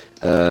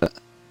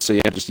 So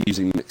yeah, just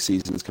using next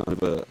season as kind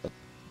of a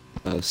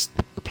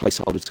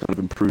placeholder to kind of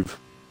improve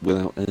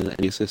without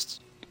any assists.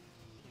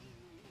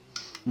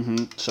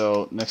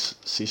 So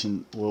next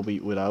season will be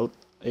without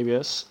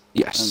ABS.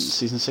 Yes. And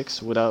season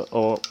 6 without,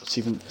 or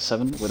season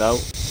 7 without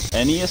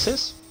any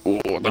assists? Oh,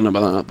 I don't know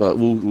about that, but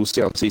we'll see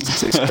how season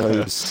 6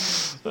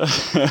 goes.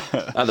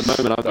 At the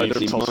moment, I don't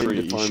really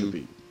mind if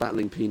I'm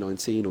battling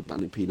P19 or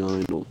battling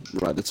P9 or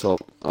right at the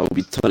top. I will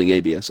be turning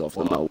ABS off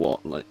no matter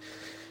what. Like,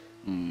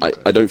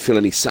 I don't feel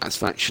any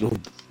satisfaction of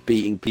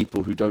beating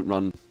people who don't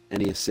run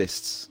any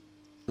assists,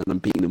 and I'm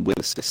beating them with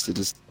assists. It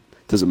just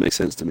doesn't make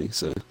sense to me,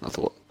 so I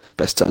thought,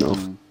 best turn it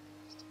off.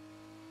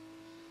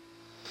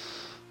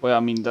 Well, I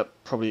mean, that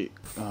probably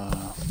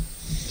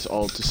is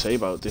all to say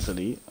about Div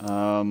Elite.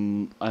 I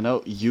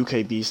know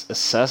UKB's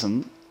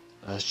Assassin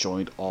has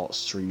joined our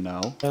stream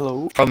now.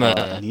 Hello.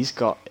 And he's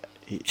got...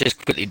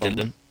 Just quickly,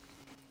 Dylan.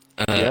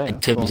 In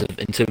terms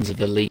of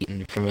elite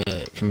and from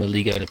a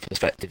league owner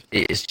perspective,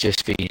 it's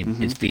just been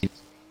it's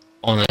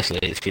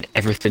been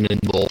everything and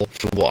more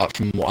from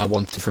what I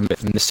wanted from it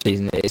from this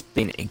season. It's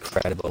been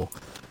incredible.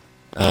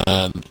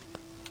 I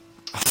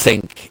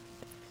think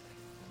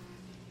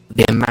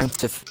the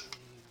amount of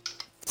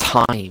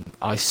time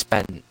I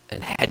spent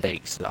and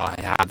headaches that I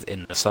had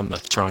in the summer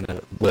trying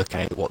to work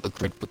out what the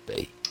grid would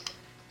be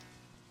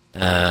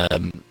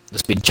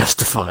has been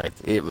justified.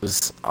 It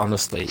was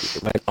honestly,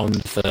 it went on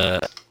for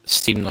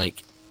seemed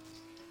like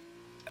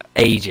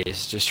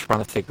ages just trying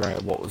to figure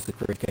out what was the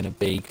grid going to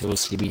be, because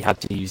obviously we had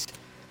to use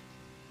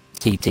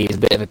TT as a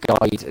bit of a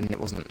guide, and it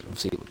wasn't,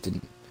 obviously it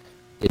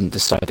didn't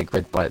decide the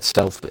grid by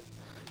itself,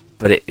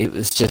 but it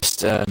was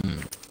just a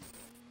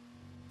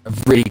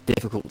really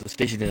difficult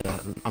decision,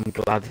 and I'm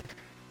glad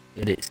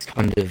that it's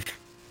kind of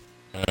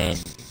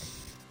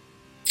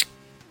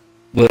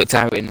worked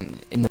out in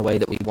the way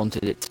that we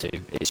wanted it to.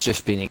 It's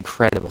just been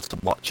incredible to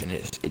watch, and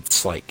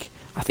it's like,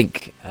 I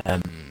think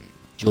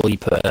Joy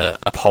put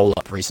a poll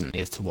up recently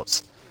as to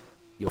what's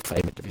your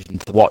favourite division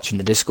to watch in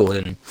the Discord,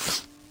 and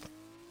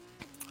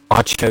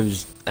I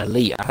chose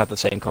Elite. I had the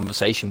same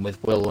conversation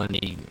with Will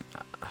only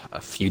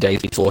a few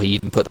days before he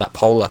even put that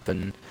poll up,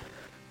 and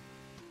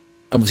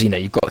obviously,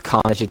 you've got the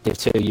carnage of Div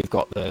 2, you've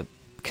got the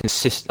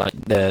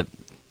the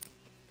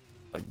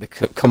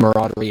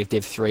camaraderie of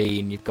Div 3,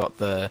 and you've got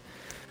the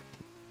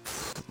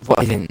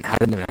I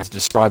don't know how to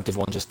describe Div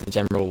 1, just the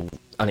general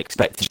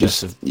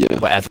unexpectedness of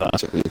whatever.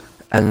 Exactly.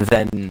 And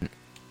then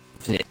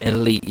in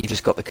Elite, you've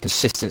just got the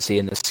consistency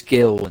and the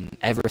skill, and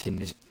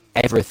everything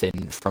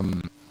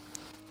from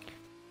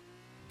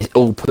it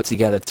all put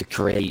together to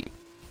create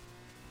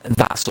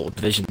that sort of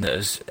division that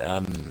is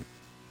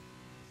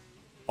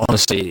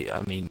honestly,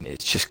 I mean,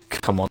 it's just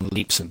come on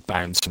leaps and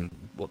bounds from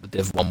what the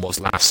Div 1 was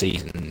last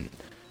season.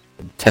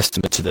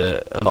 Testament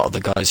to a lot of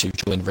the guys who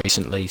joined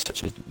recently,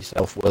 such as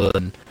yourself, Will,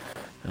 and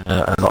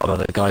a lot of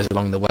other guys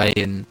along the way,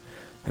 and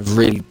have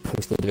really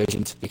pushed the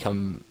division to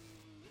become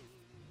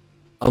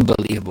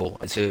unbelievable.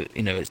 The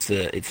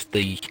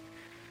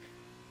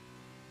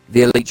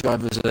elite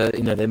drivers are,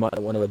 they might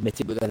not want to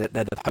admit it, but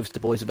they're the poster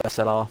boys of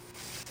SLR.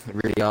 They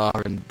really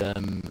are, and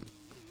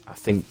I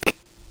think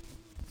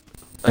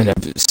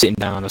sitting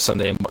down on a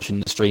Sunday and watching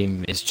the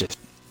stream is just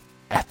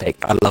epic.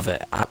 I love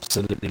it,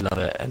 absolutely love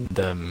it,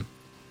 and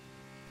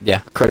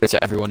credit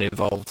to everyone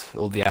involved,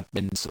 all the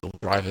admins, all the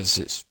drivers.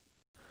 It's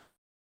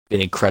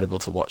been incredible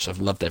to watch. I've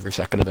loved every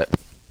second of it.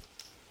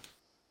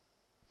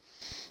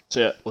 So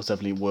yeah, it was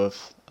definitely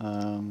worth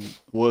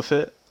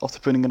it after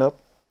putting it up.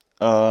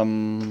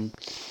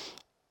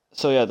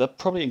 So yeah, that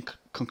probably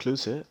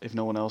concludes it. If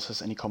no one else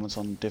has any comments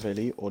on Div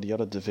Elite or the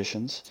other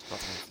divisions,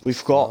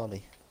 we've got.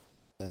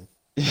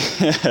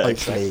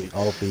 Hopefully,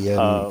 I'll be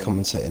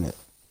commentating it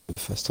for the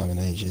first time in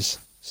ages,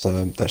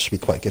 so that should be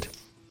quite good.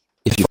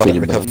 If you Finally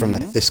recover from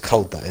this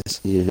cold, that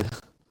is. Yeah.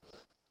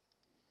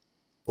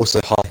 Also,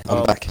 hi,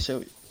 I'm back.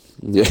 So,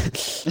 Yeah.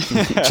 just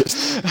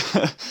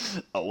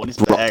one is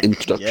back.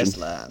 Introduction. Yes,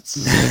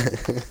 lads.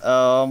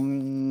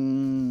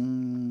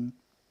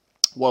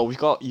 Well, we've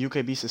got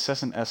UKB's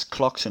assassin as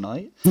Clock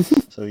tonight,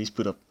 so he's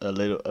put up a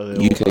little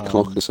UK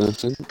Clock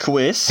Assassin.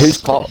 quiz. Who's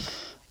Clock?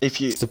 If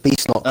you It's the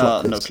beast, not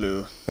Clock. no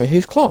clue. Wait,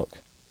 who's Clock?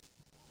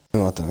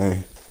 Oh, I don't know.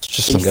 It's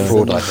just He's some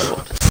fraud, I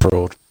thought.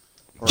 Fraud.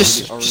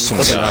 Just some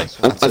guy. I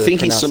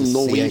think he's some pronounce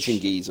Norwegian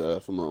CH. geezer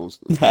from what I was.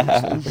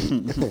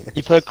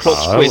 You've heard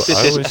Clock's I- quiz. This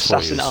I is always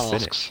thought he Assassin was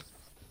Asks.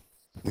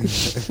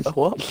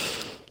 What?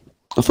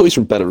 I thought he's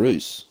from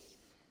Belarus.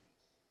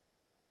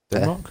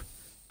 There.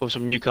 Or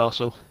from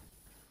Newcastle.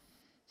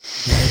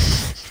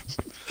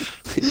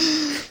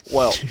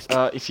 Well,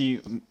 if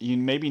you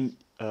maybe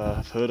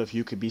have heard of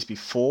UKBs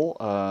before,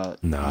 No, I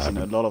he's in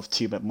a haven't. lot of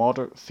Tibet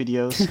modder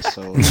videos,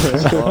 so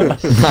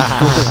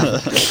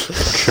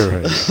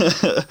Correct.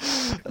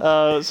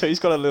 so he's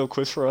got a little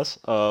quiz for us.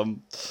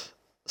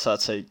 So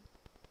I'd say,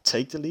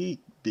 take the lead,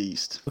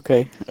 Beast.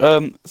 Okay.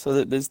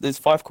 So there's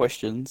 5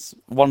 questions.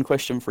 1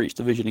 question for each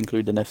division,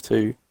 including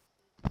F2.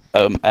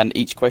 And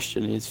each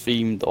question is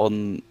themed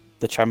on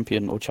the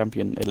champion or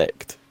champion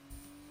elect.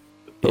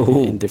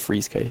 In Div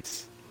 3's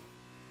case.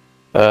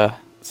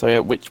 So yeah,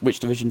 which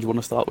division do you want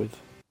to start with?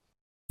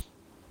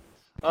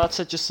 I'd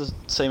say just the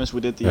same as we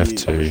did the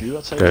F2. review.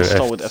 I'd say Go we'll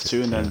start F2. with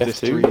F2 and then Div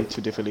F2. 3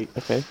 to Div Elite.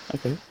 Okay.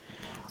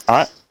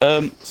 Alright.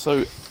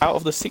 So out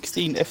of the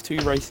 16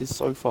 F2 races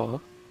so far,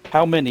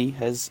 how many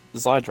has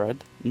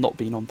Zydrad not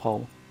been on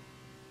pole?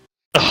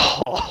 I've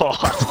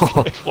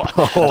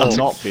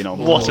not been on.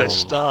 What a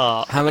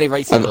start! How many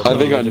races? I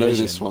think I know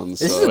this one.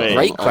 This is so a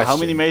great I- question. How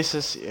many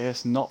maces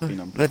has not been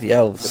on? Bloody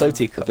hell,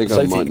 Soti I think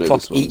I might know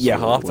Clock, this one, eat your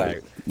so heart wait.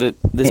 out.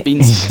 There's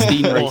been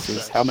 16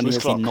 races. How many Who's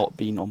has he Clock? not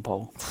been on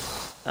pole?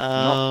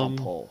 Not on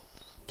pole.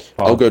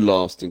 I'll go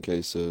last in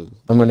case. I'm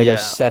going to Yeah.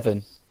 go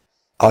 7.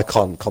 I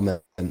can't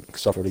comment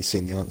because I've already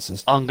seen the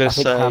answers. I'm I gonna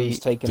think say Ham's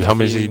taken How a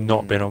many has few. he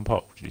not been on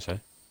pole, did you say?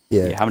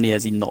 Yeah. How many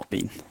has he not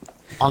been?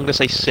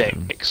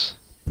 6.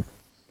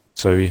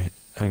 So,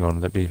 hang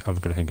on, I'm going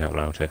to think out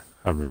loud here.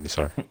 I'm really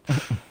sorry.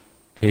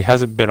 He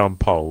hasn't been on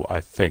pole,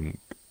 I think,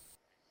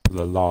 for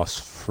the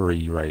last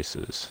 3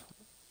 races.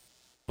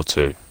 Or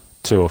 2.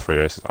 2 or 3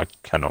 races, I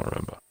cannot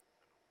remember.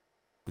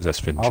 'Cause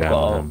that's been I've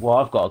Jan.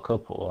 got a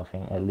couple, I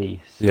think, at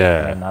least.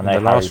 Yeah, And I in know the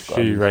last Harry's got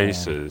few his,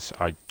 races,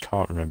 I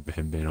can't remember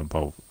him being on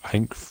pole. I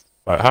think,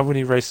 how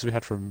many races we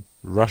had from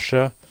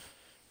Russia?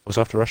 What was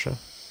after Russia?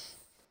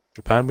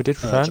 Japan we did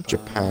for Japan?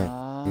 Japan.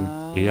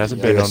 He hasn't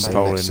Yeah, been on USA,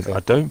 pole Mexico. I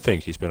don't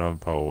think he's been on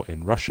pole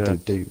in Russia,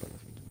 Don't do.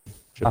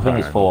 Japan, I think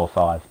it's 4 or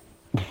 5.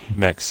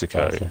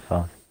 Mexico, So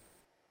 5.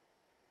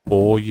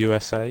 or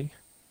USA.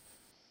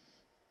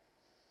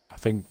 I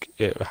think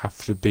it would have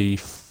to be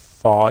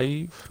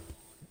 5,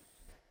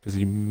 because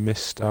he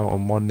missed out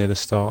on 1 near the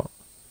start.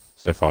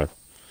 So 5.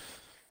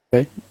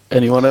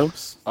 Anyone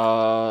else?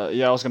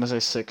 Yeah, I was gonna say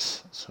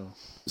 6. So.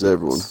 Is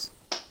everyone?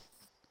 I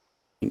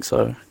think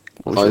so.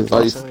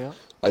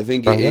 I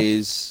think Oh, it yeah?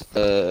 is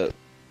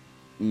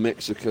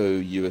Mexico,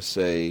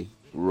 USA,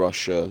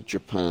 Russia,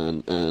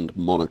 Japan, and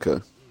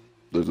Monaco.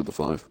 Those are the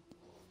 5.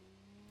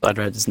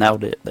 Zydrad has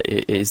nailed it.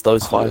 It is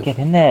those 5. Get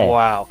in there.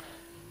 Wow.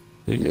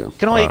 Yeah.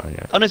 Can I?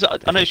 Yeah. I know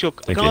it's your.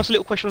 Thank Can I you. ask a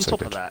little question on So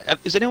top of good. that?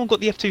 Has anyone got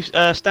the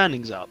F2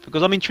 standings up?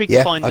 Because I'm intrigued Yeah,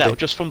 to find I out do.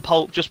 just from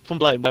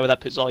Blown where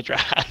that puts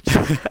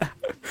Zydrad.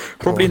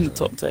 Probably in the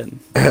top 10.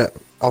 I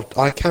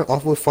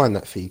will find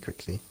that for you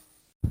quickly.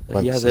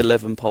 He has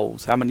 11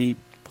 poles. How many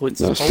points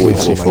is That's pole?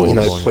 44. You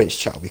know, points. points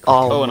chat will be quick.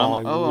 Oh,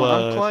 I'm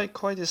my word.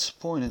 quite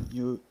disappointed.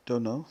 You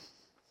don't know.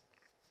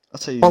 I'll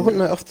tell you. I wouldn't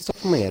know off the top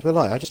of my head, will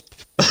I? I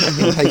just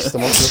copy and paste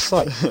them onto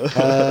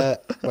the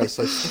site. Wait,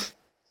 so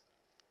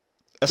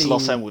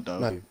SLR Sam would know.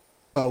 no,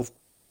 12,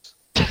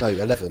 no,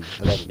 11.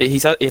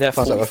 He'd have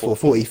Plus, 44.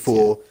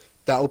 44.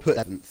 That'll put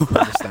 11th in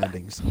the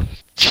standings.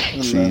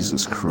 Jesus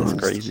That's Christ.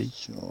 crazy.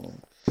 It'll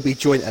be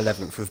joint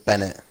 11th with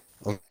Bennett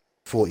on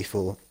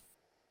 44.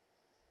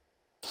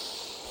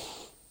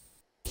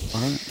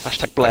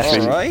 Hashtag bless.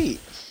 All right.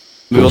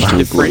 Move on to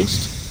Div 3.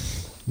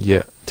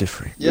 Yeah,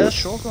 different. Yeah,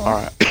 sure. Go on.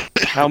 Alright.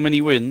 How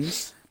many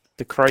wins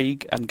do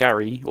Craig and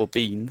Gary, or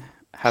Bean,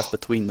 have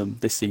between them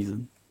this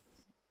season?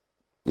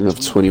 We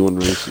have 21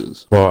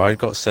 races. Well, I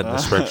got sent the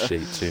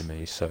spreadsheet to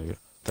me, so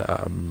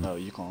No,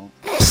 you can't.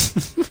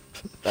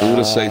 I'm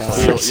gonna say you're-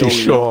 pretty you're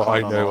sure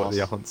I kinda know what the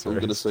lost. answer I'm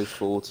gonna is. say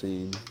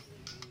 14.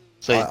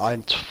 So I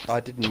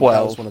didn't. That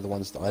 12. was one of the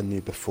ones that I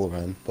knew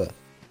beforehand, but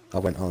I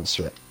won't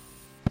answer it.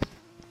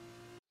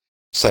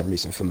 Same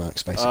reason for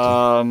Mercs, basically.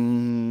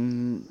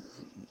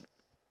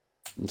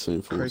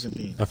 Crazy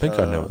Bean. I think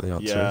I know what the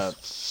answer yeah, is.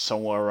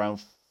 somewhere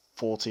around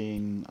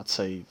 14. I'd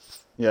say,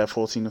 yeah,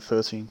 14 or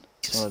 13,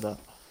 something like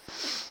that.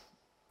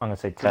 I'm gonna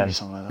say Could be 10.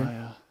 something like that.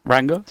 Yeah.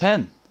 Rango?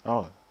 10.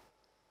 Oh,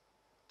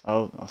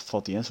 I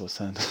thought the answer was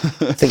 10. I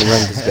think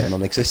Ranga's getting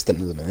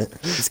non-existent at the minute.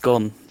 He's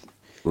gone.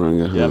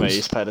 Ranga Yeah, has mate,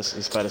 he's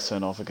better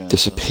turn off again.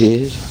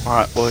 disappeared.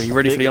 Alright, well, are you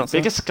ready for the answer?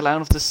 Biggest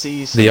clown of the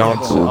season. The Well,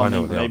 answer, I know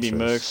mean, what the maybe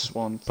answer is, Mercs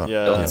one. but- The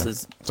Yeah.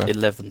 answer's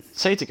 11.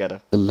 Say it together.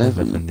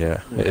 11.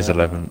 Yeah, it is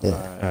 11.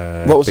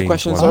 Yeah. What was the Beans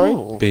question, won-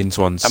 sorry? Beans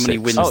won How many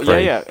 6. wins Oh,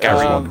 did yeah.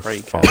 Gary Um, and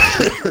Craig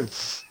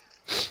 5.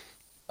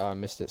 I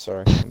missed it.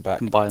 Sorry, I'm back.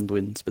 combined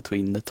wins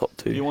between the top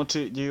Do you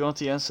two? want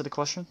to answer the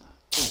question?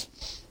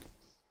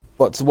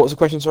 What's the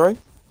question? Sorry.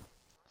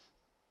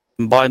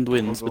 Combined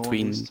wins Go on,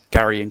 between please.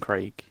 Gary and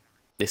Craig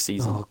this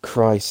season. Oh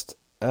Christ.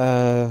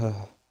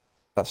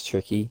 That's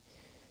tricky.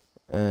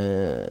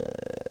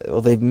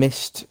 Well, they've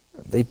missed.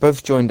 They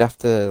both joined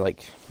after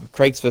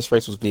Craig's first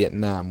race was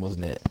Vietnam,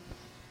 wasn't it?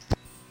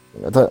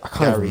 I can't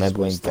Gary's remember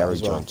when was that Gary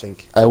as well, I joined.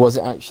 think. Was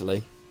it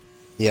actually?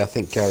 Yeah, I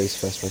think Gary's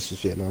first race was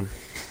Vietnam.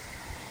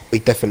 We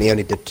definitely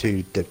only did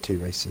two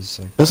races.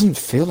 So Doesn't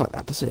feel like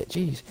that, does it?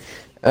 Jeez.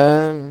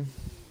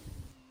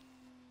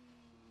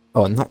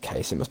 Oh, in that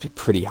case, it must be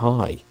pretty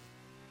high.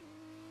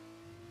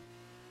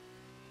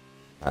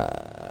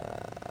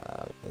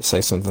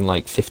 Say something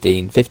like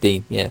 15.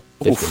 15, yeah.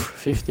 15. Oof,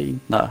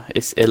 15. No,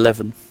 it's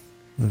 11.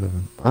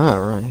 Ah,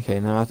 right, okay.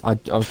 No, I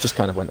was just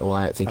kind of went all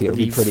out thinking I it would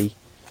be believe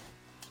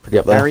pretty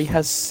up there. Gary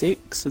has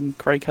 6 and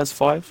Craig has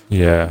 5.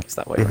 Yeah. It's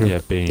that way, right? Yeah,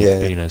 Bean Yeah.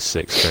 has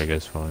 6, Craig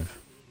has 5.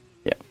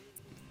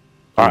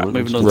 Alright,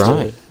 moving on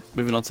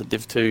Right. to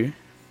Div 2.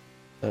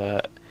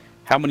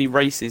 How many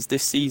races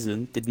this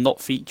season did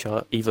not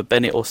feature either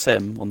Bennett or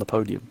Sem on the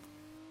podium?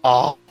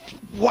 Oh,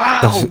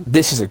 wow!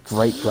 This is a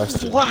great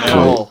question.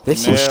 Wow!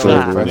 This is a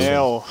great question.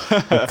 Nail.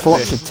 The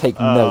Clock should take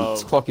Oh.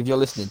 notes. Clock, if you're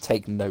listening,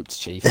 take notes,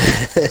 Chief.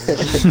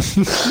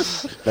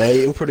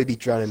 it'll probably be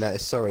drowning out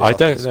his sorry. I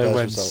after don't the know Spurs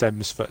when result.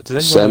 Sem's...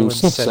 Does anyone know when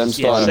Sem's Sem's started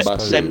Yeah, in first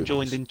Baku. Sem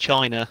joined in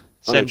China.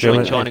 Oh, Sem no,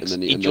 joined China, China. and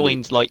then He and then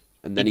joined like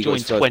And then he he got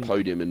his joined first 20.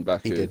 podium in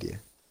Baku. He did, yeah.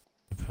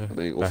 I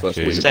think, or Baku. first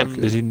win in Sem-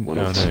 Baku. Did he... One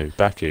No, of them. no,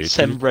 Baku.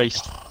 Sem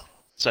raced.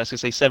 So I was gonna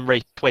say Sem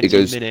raced It 20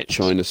 goes minutes.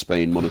 China,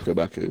 Spain, Monaco,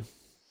 Baku.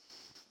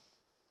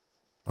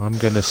 I'm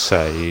going to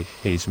say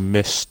he's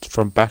missed...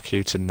 From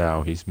Baku to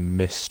now, he's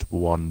missed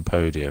 1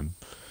 podium.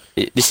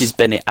 This is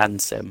Bennett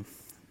and Sem.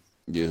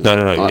 Yeah.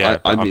 No, yeah,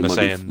 but I I'm mean, it might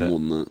saying be that- more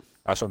than that.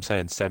 That's what I'm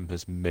saying. Sem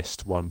has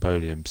missed 1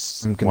 podium,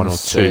 I'm gonna 1 or 2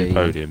 say-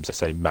 podiums, let's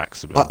say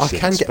maximum. I can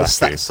since get the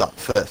Baku. stats up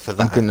for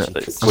that. I'm gonna-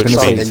 actually, 'cause I'm Which gonna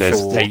say means then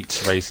there's for-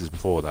 8 races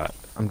before that.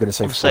 I'm going to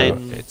say I'm 4.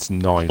 saying It's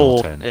 9 4.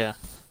 or 10. Yeah.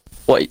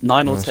 What,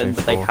 9 or I'm 10, saying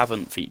but they 4.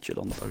 haven't featured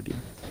on the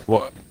podium?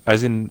 What?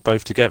 As in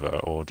both together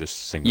or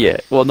just single? Yeah,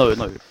 well, no.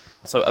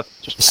 So,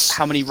 just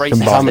how many races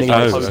Combined. have they How on many the Oh,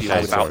 races podium okay.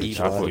 have without Sorry,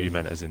 either? I thought you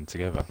meant as in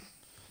together.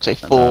 Say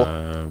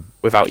 4.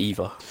 Without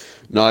either.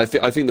 No, I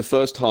think the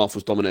first half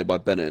was dominated by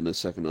Bennett, and the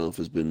second half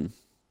has been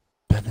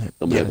Bennett,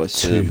 dominated by 2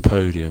 Sem.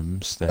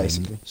 podiums, then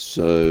basically.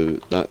 So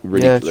that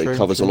really Yeah, like, true,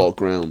 covers true. a lot of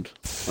ground.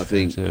 I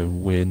think to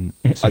win.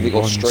 I So think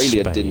won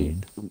Australia Spain.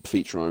 didn't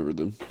feature either of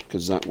them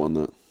because Zach won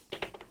that.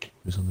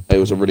 Was on the It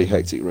was a really podium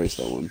hectic race,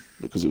 that one,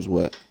 because it was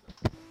wet.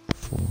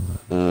 for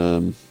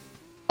that.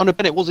 Oh no,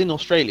 Bennett was in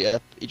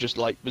Australia. He just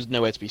was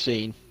nowhere to be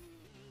seen.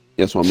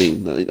 That's what I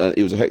mean.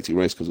 It was a hectic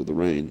race because of the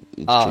rain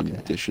Okay.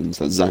 conditions.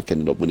 That Zach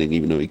ended up winning,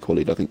 even though he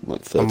qualified, I think,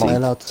 like Am I 13th.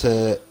 allowed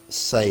to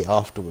say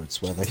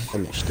afterwards where they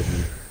finished in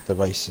the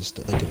races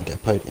that they didn't get a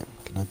podium?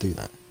 Can I do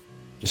that?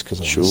 Just because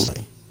I Sure. want to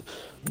say.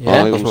 Yeah,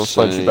 I that's will what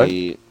floats your boat.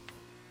 say.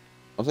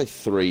 I'll say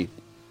 3.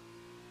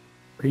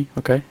 3,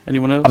 okay.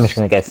 Anyone else? I'm just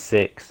gonna guess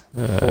 6.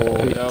 4.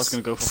 Yeah, I was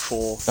gonna go for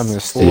 4. I'm going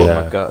to steal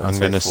Yeah, my gut. I'm and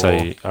going to 4.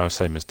 say, I'll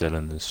same as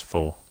Dylan, is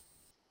 4.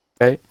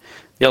 Okay.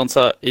 The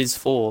answer is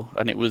 4,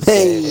 and it was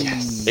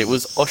it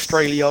was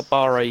Australia,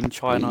 Bahrain,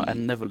 China,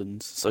 and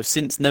Netherlands. So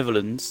since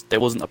Netherlands, there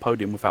wasn't a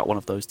podium without one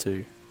of those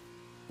two.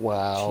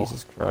 Wow.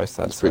 Jesus Christ,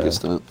 That's that's pretty good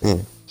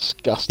stat.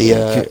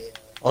 Disgusting.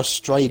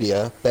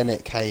 Australia,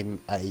 Bennett came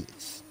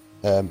 8th.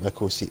 Of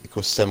course,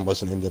 Sem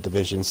wasn't in the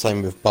division.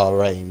 Same with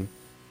Bahrain,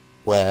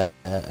 where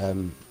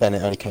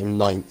Bennett only came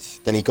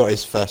 9th. Then he got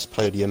his first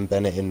podium,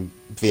 Bennett, in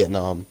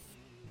Vietnam.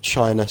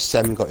 China,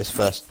 Sem got his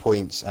first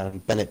points,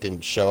 and Bennett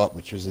didn't show up,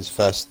 which was his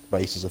first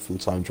race as a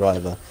full-time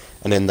driver.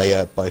 And then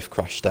they both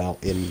crashed out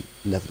in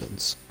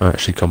Netherlands. I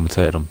actually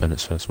commentated on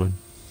Bennett's first win.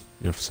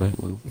 You have to say.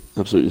 Well,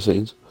 absolutely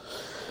scenes.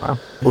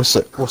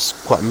 Also, what's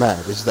quite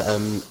mad is that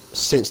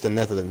since the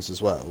Netherlands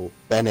as well,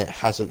 Bennett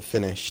hasn't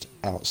finished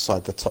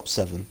outside the top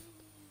 7.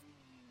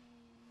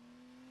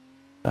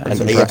 That And is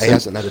he impressive.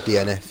 hasn't had a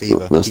DNF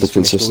either. That's the He's finished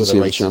all consistency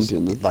of a races,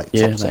 champion, then. Like,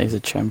 Yeah, top that 7. is a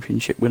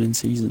championship winning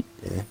season.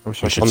 Yeah. I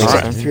wish I should could On his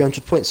try. say that.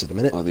 300 points at the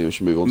minute. I think we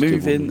should move on to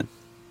Div one.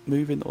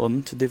 Moving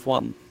on to Div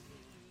 1.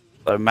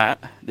 So,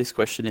 Matt, this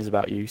question is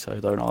about you, so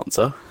don't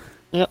answer.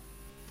 Yep.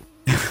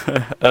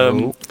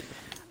 um,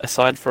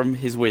 aside from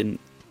his win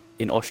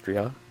in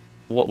Austria,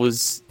 what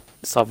was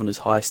Southerner's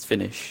highest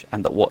finish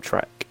and at what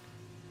track?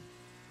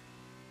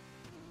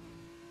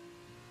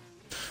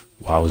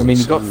 Wow. I mean,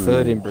 he got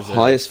third in Brazil.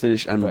 Highest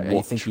finish and but I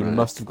what think he track?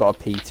 must have got a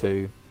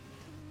P2.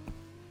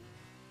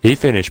 He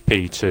finished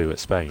P2 at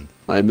Spain.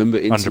 I remember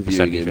 100%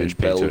 interviewing he him in finished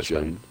P2 at Belgium,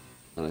 Spain.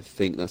 and I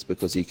think that's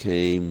because he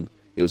came.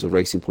 It was a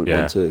Racing Point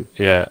Yeah. 1-2.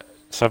 Yeah,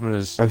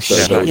 Southerner's. Oh,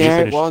 shit. Matt, you Yeah, it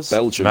finished, was.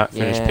 Belgium. Matt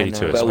finished Yeah,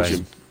 P2 no. at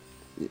Belgium.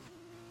 Spain.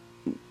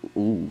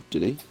 Ooh,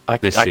 did he? I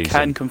This can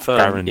season, confirm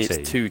guarantee.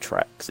 it's 2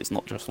 tracks, it's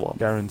not just one.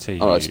 Guarantee.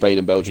 All right, you, Spain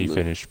and Belgium. He then.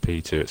 finished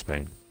P2 at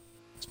Spain.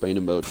 Spain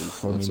and Belgium.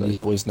 I mean, I'd say. these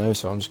boys know,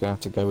 so I'm just going to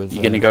have to go with...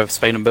 You're going to go with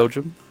Spain and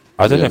Belgium?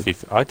 I don't know Yeah.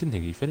 if he. I didn't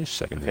think he finished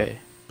second. Okay. In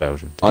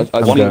Belgium. I I'm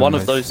think, One going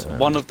of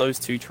with, those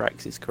 2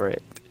 tracks is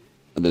correct.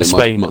 and then it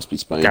Spain must be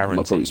Spain. Guarantee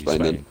Might probably you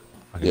Spain, then.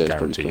 I can Yeah, it's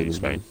probably guarantee you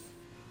Spain,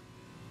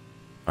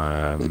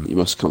 Spain. You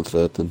must come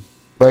third then.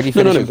 Where did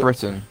he No, no, finish no. in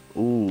Britain?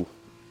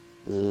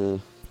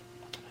 Ooh.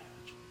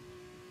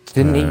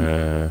 Didn't he?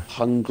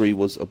 Hungary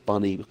was a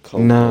Bunny Colker.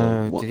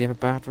 No. What? Did he have a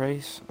bad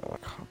race? Oh, I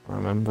can't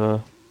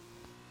remember.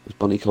 Was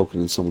Bunny Colker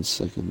in someone's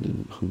second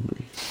in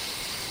Hungary?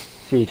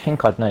 See, you'd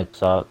think I'd know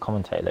because I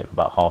commentated over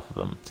about half of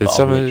them. Did but I've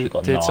someone? literally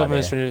got no Did someone?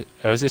 idea. Finish,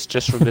 is this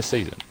just from this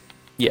season?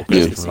 Yeah,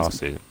 Yeah. From last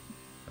season.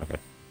 Okay.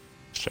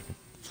 Just checking.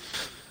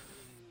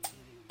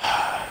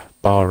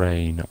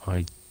 Bahrain.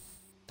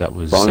 That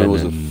was Bahrain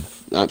was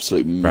Zenon,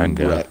 absolute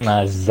Ranga. wreck.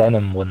 Nah,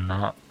 Zenon won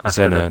that.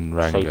 Zenon and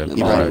Ranga. And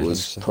Yeah, then Bahrain. it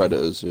was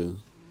Predators, yeah.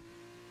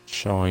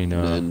 China.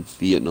 And then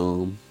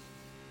Vietnam.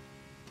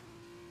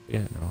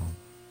 Vietnam.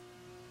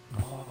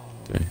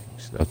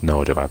 I have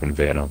no idea what happened in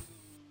Vietnam.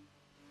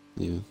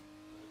 Yeah.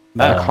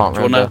 I can't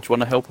do you remember.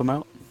 want to help him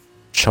out?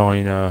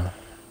 China.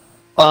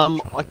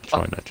 China.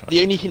 China.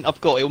 The only hint I've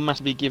got, it will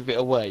massively give it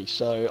away.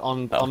 So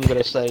I'm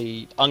gonna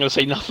say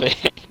nothing.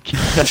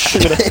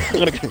 I'm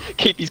gonna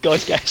keep these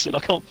guys guessing. I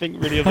can't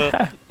think really of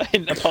a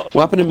hint apart.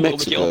 What happened in from what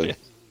was Mexico? obvious.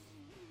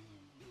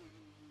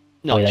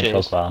 No, We don't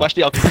cheers. talk about Well,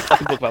 actually, I can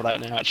talk about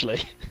that now.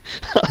 Actually,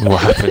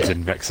 What happens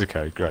in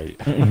Mexico? Great.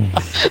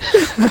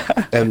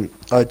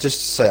 I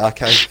just say I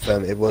can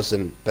confirm it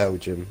wasn't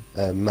Belgium.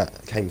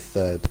 Matt came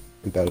third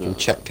in Belgium.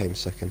 Czech came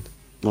second.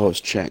 Oh,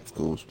 it's Czech, of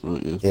course.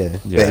 Right, yeah. Yeah,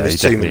 but Yeah, it was he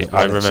 2 definitely. minutes. I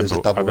so it was a remember. I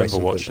double remember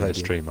racing point watching the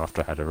podium. stream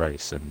after I had a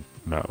race, and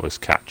Matt was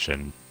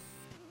catching.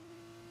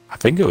 I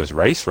think it was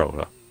race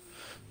roller,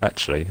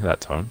 actually,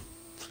 that time.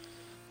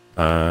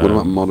 What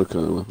about Monaco?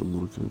 What happened in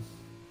Monaco?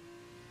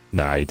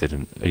 Nah, he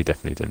didn't. He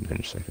definitely didn't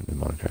finish second in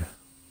Monaco.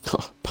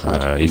 Oh,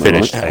 bad. He Am I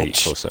finished right?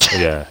 8th or so.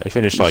 Yeah, he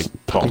finished like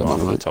top Am I half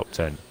of the right? top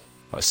 10.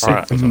 Like 6th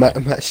Alright. or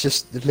something. Matt's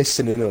just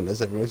listening on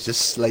as everyone's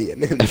just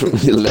slating him.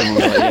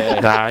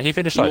 Nah, he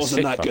finished like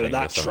Wasn't 6th. that good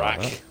I at think, or that something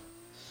like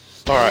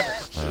track.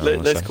 Alright,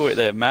 one let's sec. call it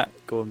there. Matt,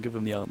 go on, give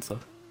him the answer.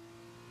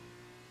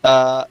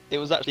 it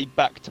was actually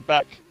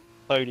back-to-back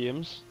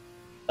podiums,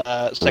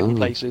 second Oh.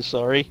 places.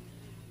 Sorry.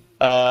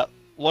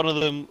 One of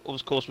them,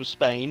 of course, was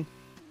Spain,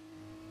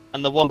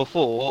 and the one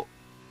before,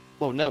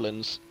 well,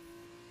 Netherlands.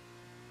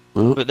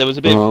 Huh? But there was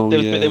a bit. Oh,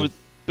 yeah.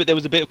 There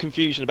was a bit of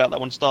confusion about that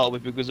one to start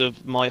with because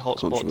of my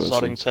hotspot Controversy.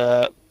 deciding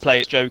to play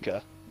its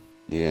Joker.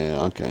 Yeah,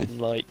 okay. And,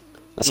 like,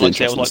 That's an like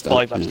say I was interesting like stat,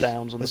 5 laps yeah.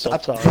 downs on the Was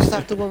soft that, tire. was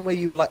that the one where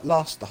you like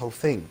lost the whole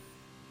thing?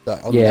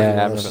 Like, on Yeah, everyone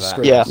I else's remember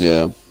that. screen?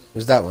 Yeah. Yeah.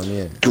 Was that one?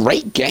 Yeah.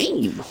 Great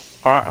game.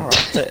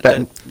 Alright, But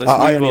let's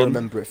I move only on.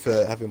 remember it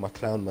for having my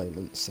clown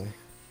moments. So.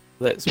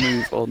 Let's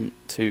move on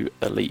to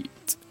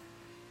Elite.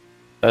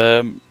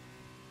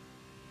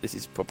 This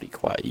is probably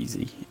quite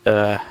easy.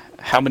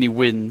 How many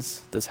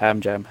wins does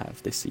Ham Jam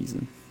have this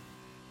season?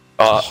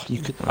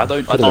 You could. I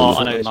don't I know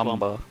want the this one.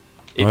 number.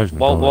 I have no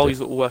While idea.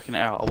 he's all working it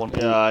out, I want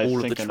Yeah, I all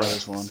of think the I know tracks.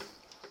 this one.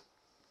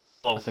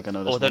 Oh, I think I know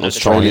oh, this I one. don't know the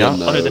Australia, track.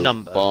 no. I know the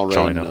number. Bahrain,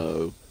 China.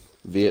 no.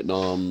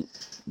 Vietnam,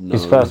 no.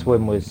 His first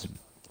win was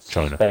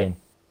China. Spain.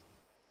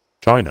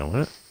 China,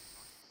 wasn't it?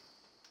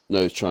 No,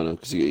 it's China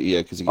because he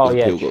Oh, his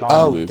yeah, appeal got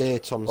China. Oh removed. dear,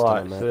 Tom's Right,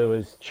 done so it. there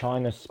was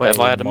China, Spain, Wait, have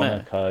I had a mare?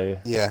 Monaco.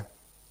 Yeah.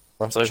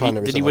 Well, So China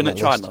did is he on win that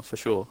at list. China for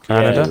sure?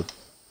 Canada?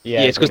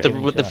 Yeah, it's 'cause the-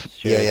 Britain, with the-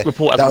 that's Yeah, true. yeah.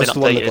 Report That hasn't was been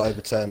the one that updated. got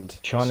overturned.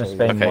 China, So,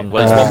 Spain, Okay, Monaco,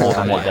 well, it's one more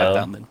than what I had Canada.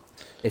 down then.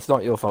 It's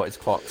not your fault. It's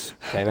clocks.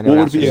 Okay, What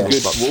would be a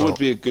good? Clock's What fault. would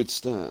be a good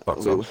stat?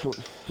 Box Wait, off.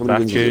 how many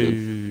wins was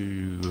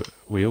it? Baku.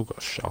 We all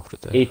got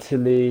shafted there.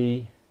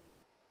 Italy,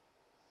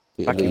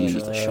 Baku Italy,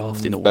 was the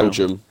shaft in a while.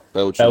 Belgium,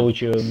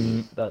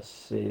 Belgium, that's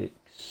 6.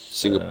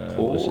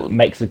 Singapore. Was it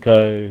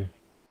Mexico.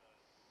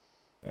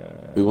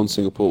 Who won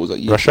Singapore? Was that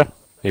you? Russia?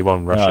 He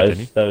won Russia, No, didn't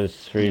he? those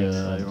 3.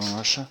 Yeah, you won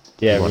Russia.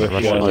 Yeah, You won at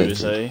Russia, Russia. You won Oh,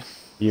 USA.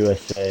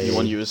 USA. You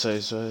won USA,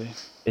 sorry.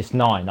 It's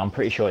 9. I'm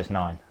pretty sure it's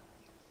 9.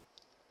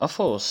 I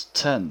thought it was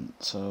 10,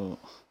 so...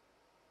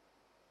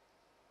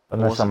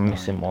 Unless was I'm it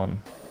missing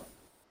one.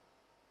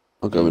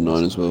 I'll go with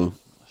 9 as well.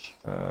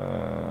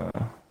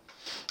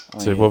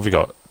 So what have we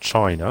got?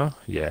 China,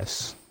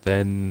 yes.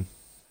 Then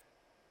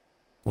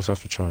what's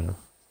after China?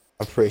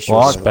 I'm pretty sure.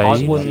 Well, it's Spain. on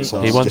He that,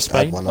 so won just add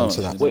Spain? one onto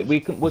Oh, that. We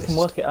can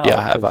work it out. Yeah,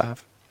 I have. because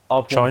I've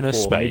won China,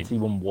 4, Spain. Mitzi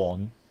won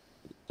 1.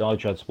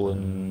 Dijad's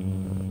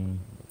won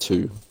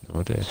 2.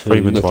 Oh dear. Two.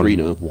 Freeman's No, won 3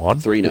 now. 1.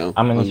 3 now.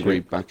 How many Hungary, three?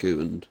 Baku,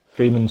 and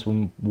Freeman's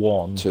won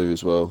 1. 2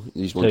 as well.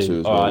 He's won 2, 2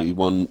 as well.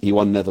 alright. He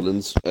won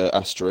Netherlands,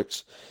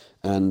 Asterix,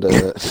 and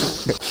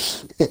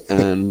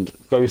and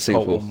Ghost Colt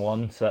Singapore. won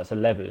 1, so that's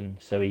 11.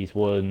 So he's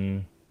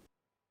won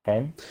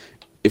 10.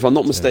 If I'm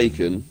not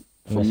mistaken,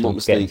 Unless I'm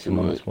forgetting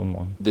someone that's won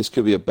 1. this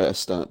could be a better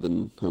stat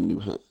than how many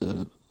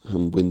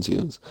wins he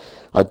has.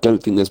 I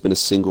don't think there's been a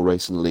single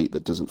race in Elite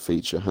that doesn't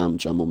feature Ham,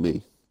 Jam, or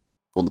me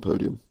on the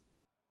podium.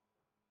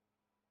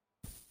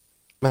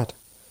 Mad.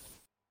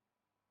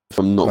 If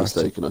I'm not Right,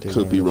 mistaken, I do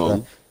could be remember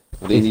wrong.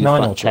 I think It's you need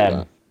 9 to or fact check 10.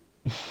 that.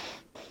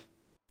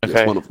 Yeah,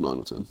 Okay. it's one of 9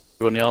 or 10.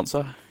 You want the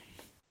answer?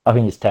 I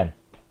think it's 10.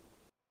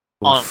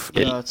 Oof,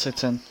 Yeah, I'd say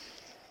 10.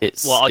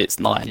 it's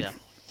 9. Yeah.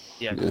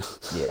 Yeah. Yeah.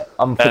 Yeah,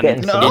 I'm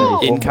forgetting No! someone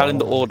who's In won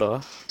calendar one.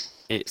 order,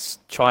 it's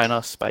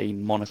China,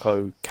 Spain,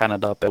 Monaco,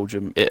 Canada,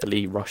 Belgium,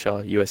 Italy,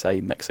 Russia,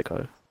 USA,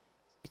 Mexico.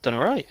 You've done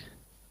alright.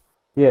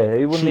 Yeah,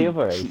 who won the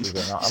other races?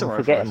 Then? It's I'm alright,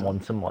 forgetting right.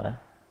 one somewhere.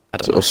 I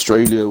don't So know.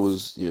 Australia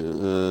was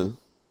Oh,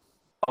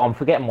 I'm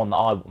forgetting one that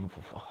I won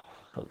for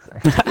fuck's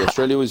sake. yeah,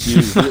 Australia was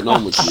you.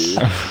 Vietnam was you.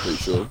 I'm pretty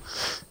sure.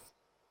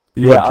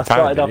 You Yeah, went I to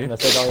started Canada, off didn't and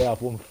I said, oh yeah,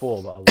 I've won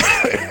 4, but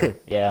I won.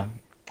 Yeah.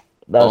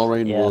 That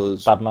Bahrain yeah,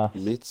 was bad math.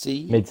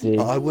 Mitzi. Midzy.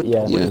 I wouldn't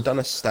Yeah. have done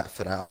a stat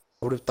for that.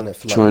 I would have done it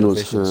for like China was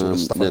divisions or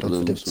stuff I've done for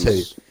Netherlands Div 2.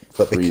 was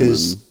But Freeman.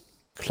 because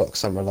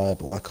clock's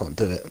unreliable, I can't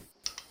do it.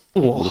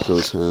 Monaco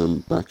was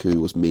Baku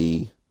was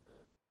me.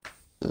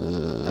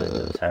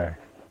 Sorry.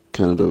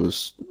 Canada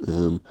was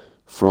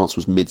France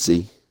was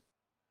Midzi.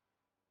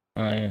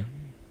 Oh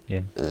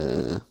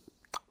yeah.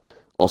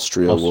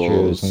 Austria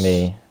was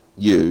me.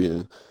 You,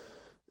 yeah.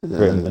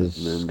 Britain and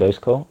was then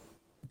Ghost Colt.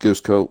 Goose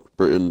Colt,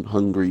 Britain,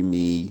 Hungary,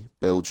 me,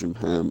 Belgium,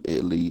 Ham,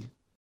 Italy,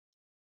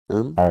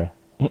 Ham, Harry.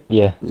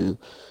 Yeah. yeah.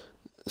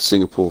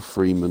 Singapore,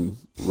 Freeman,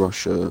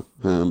 Russia,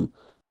 Ham,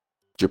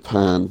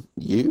 Japan,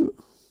 you,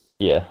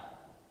 Yeah.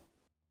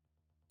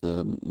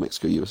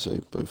 Mexico, USA,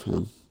 both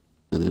Ham,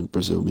 and then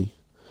Brazil, me.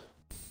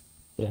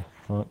 Yeah.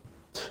 Right.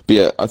 But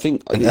yeah, I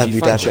think And if Abu you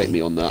fact Dhabi, check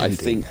me on that, I Indy.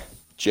 think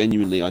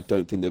genuinely I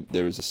don't think that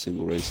there is a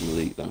single race in the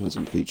league that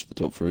hasn't featured the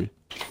top 3.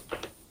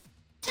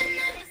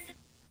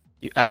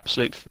 You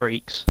absolute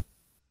freaks.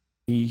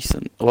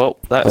 Decent. Well,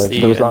 that's the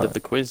there was end that- of the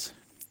quiz.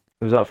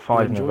 It was like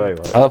 5 in a row,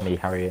 right? Oh. Me,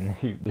 Harry, and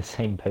Hoop, the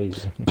same page.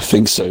 I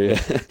think so, yeah.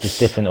 Just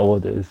different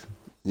orders.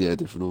 Yeah,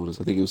 different orders.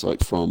 I think it was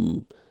like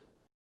from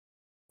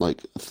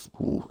like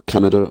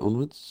Canada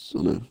onwards,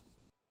 or no?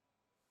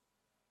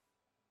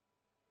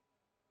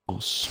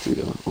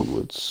 Austria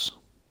onwards.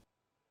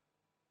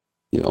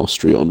 Yeah,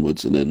 Austria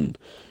onwards, and then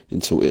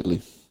until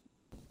Italy.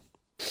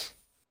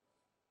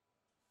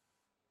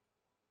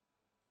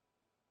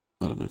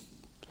 I don't know.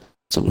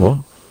 Something What?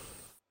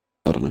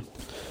 I don't know.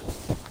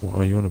 What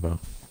are you on about?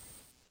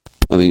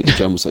 I think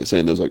Jam was like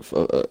saying there was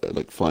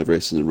like 5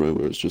 races in a row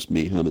where it's just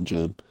me, Ham, and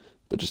Jam,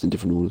 but just in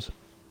different orders.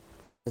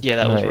 Yeah,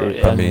 that was No, right. it-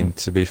 Yeah. I mean,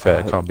 to be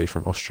fair, it can't be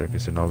from Austria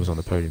because I was on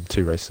the podium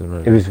 2 races in a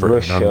row. It was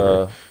Britain and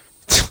Russia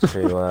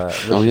to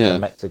Russia Oh, yeah. to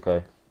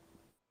Mexico.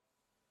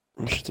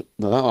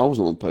 No, I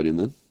wasn't on the podium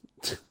then.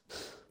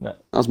 No.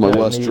 That was my No,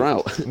 worst me-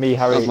 drought. Me,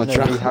 Harry, That was my me,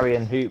 drought. Harry,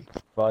 and Hoop.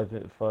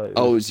 5.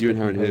 Oh, it was you and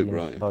Harry and Hoop, yeah,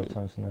 right, 5 okay.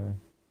 times in a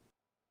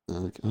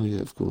row. Oh yeah,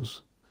 of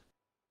course.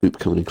 Hoop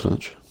coming in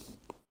clutch.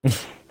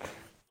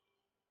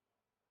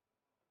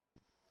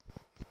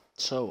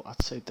 So,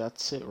 I'd say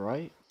that's it,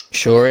 right?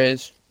 Sure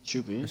is.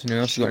 Should be. Anything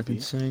else you'd like me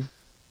to say?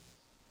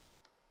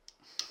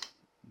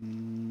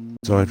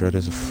 Zyred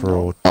is a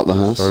fraud. Up the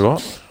house. Sorry,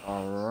 what?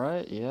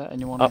 Alright, yeah,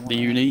 anyone? Up the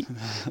uni.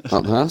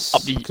 Up the house.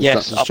 Up the, 'Cause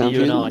yes, that's up the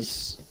U and I.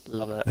 champions.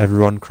 Love it.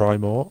 Everyone cry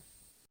more.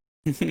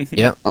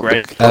 Yep. Up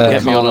Great. the, up Get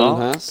the me on Carlin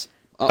that. house.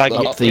 Up Bag the,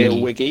 up up the-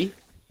 Little Wiggy.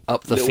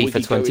 Up the Little FIFA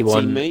Wiggy go-to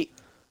 21. teammate.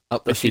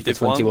 Up the If you FIFA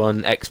did one.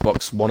 21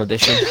 Xbox One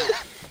edition.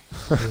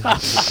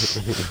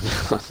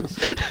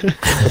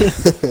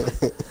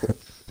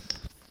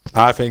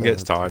 I think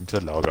it's time to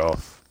log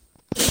off.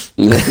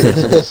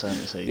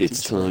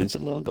 It's time to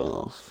log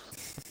off.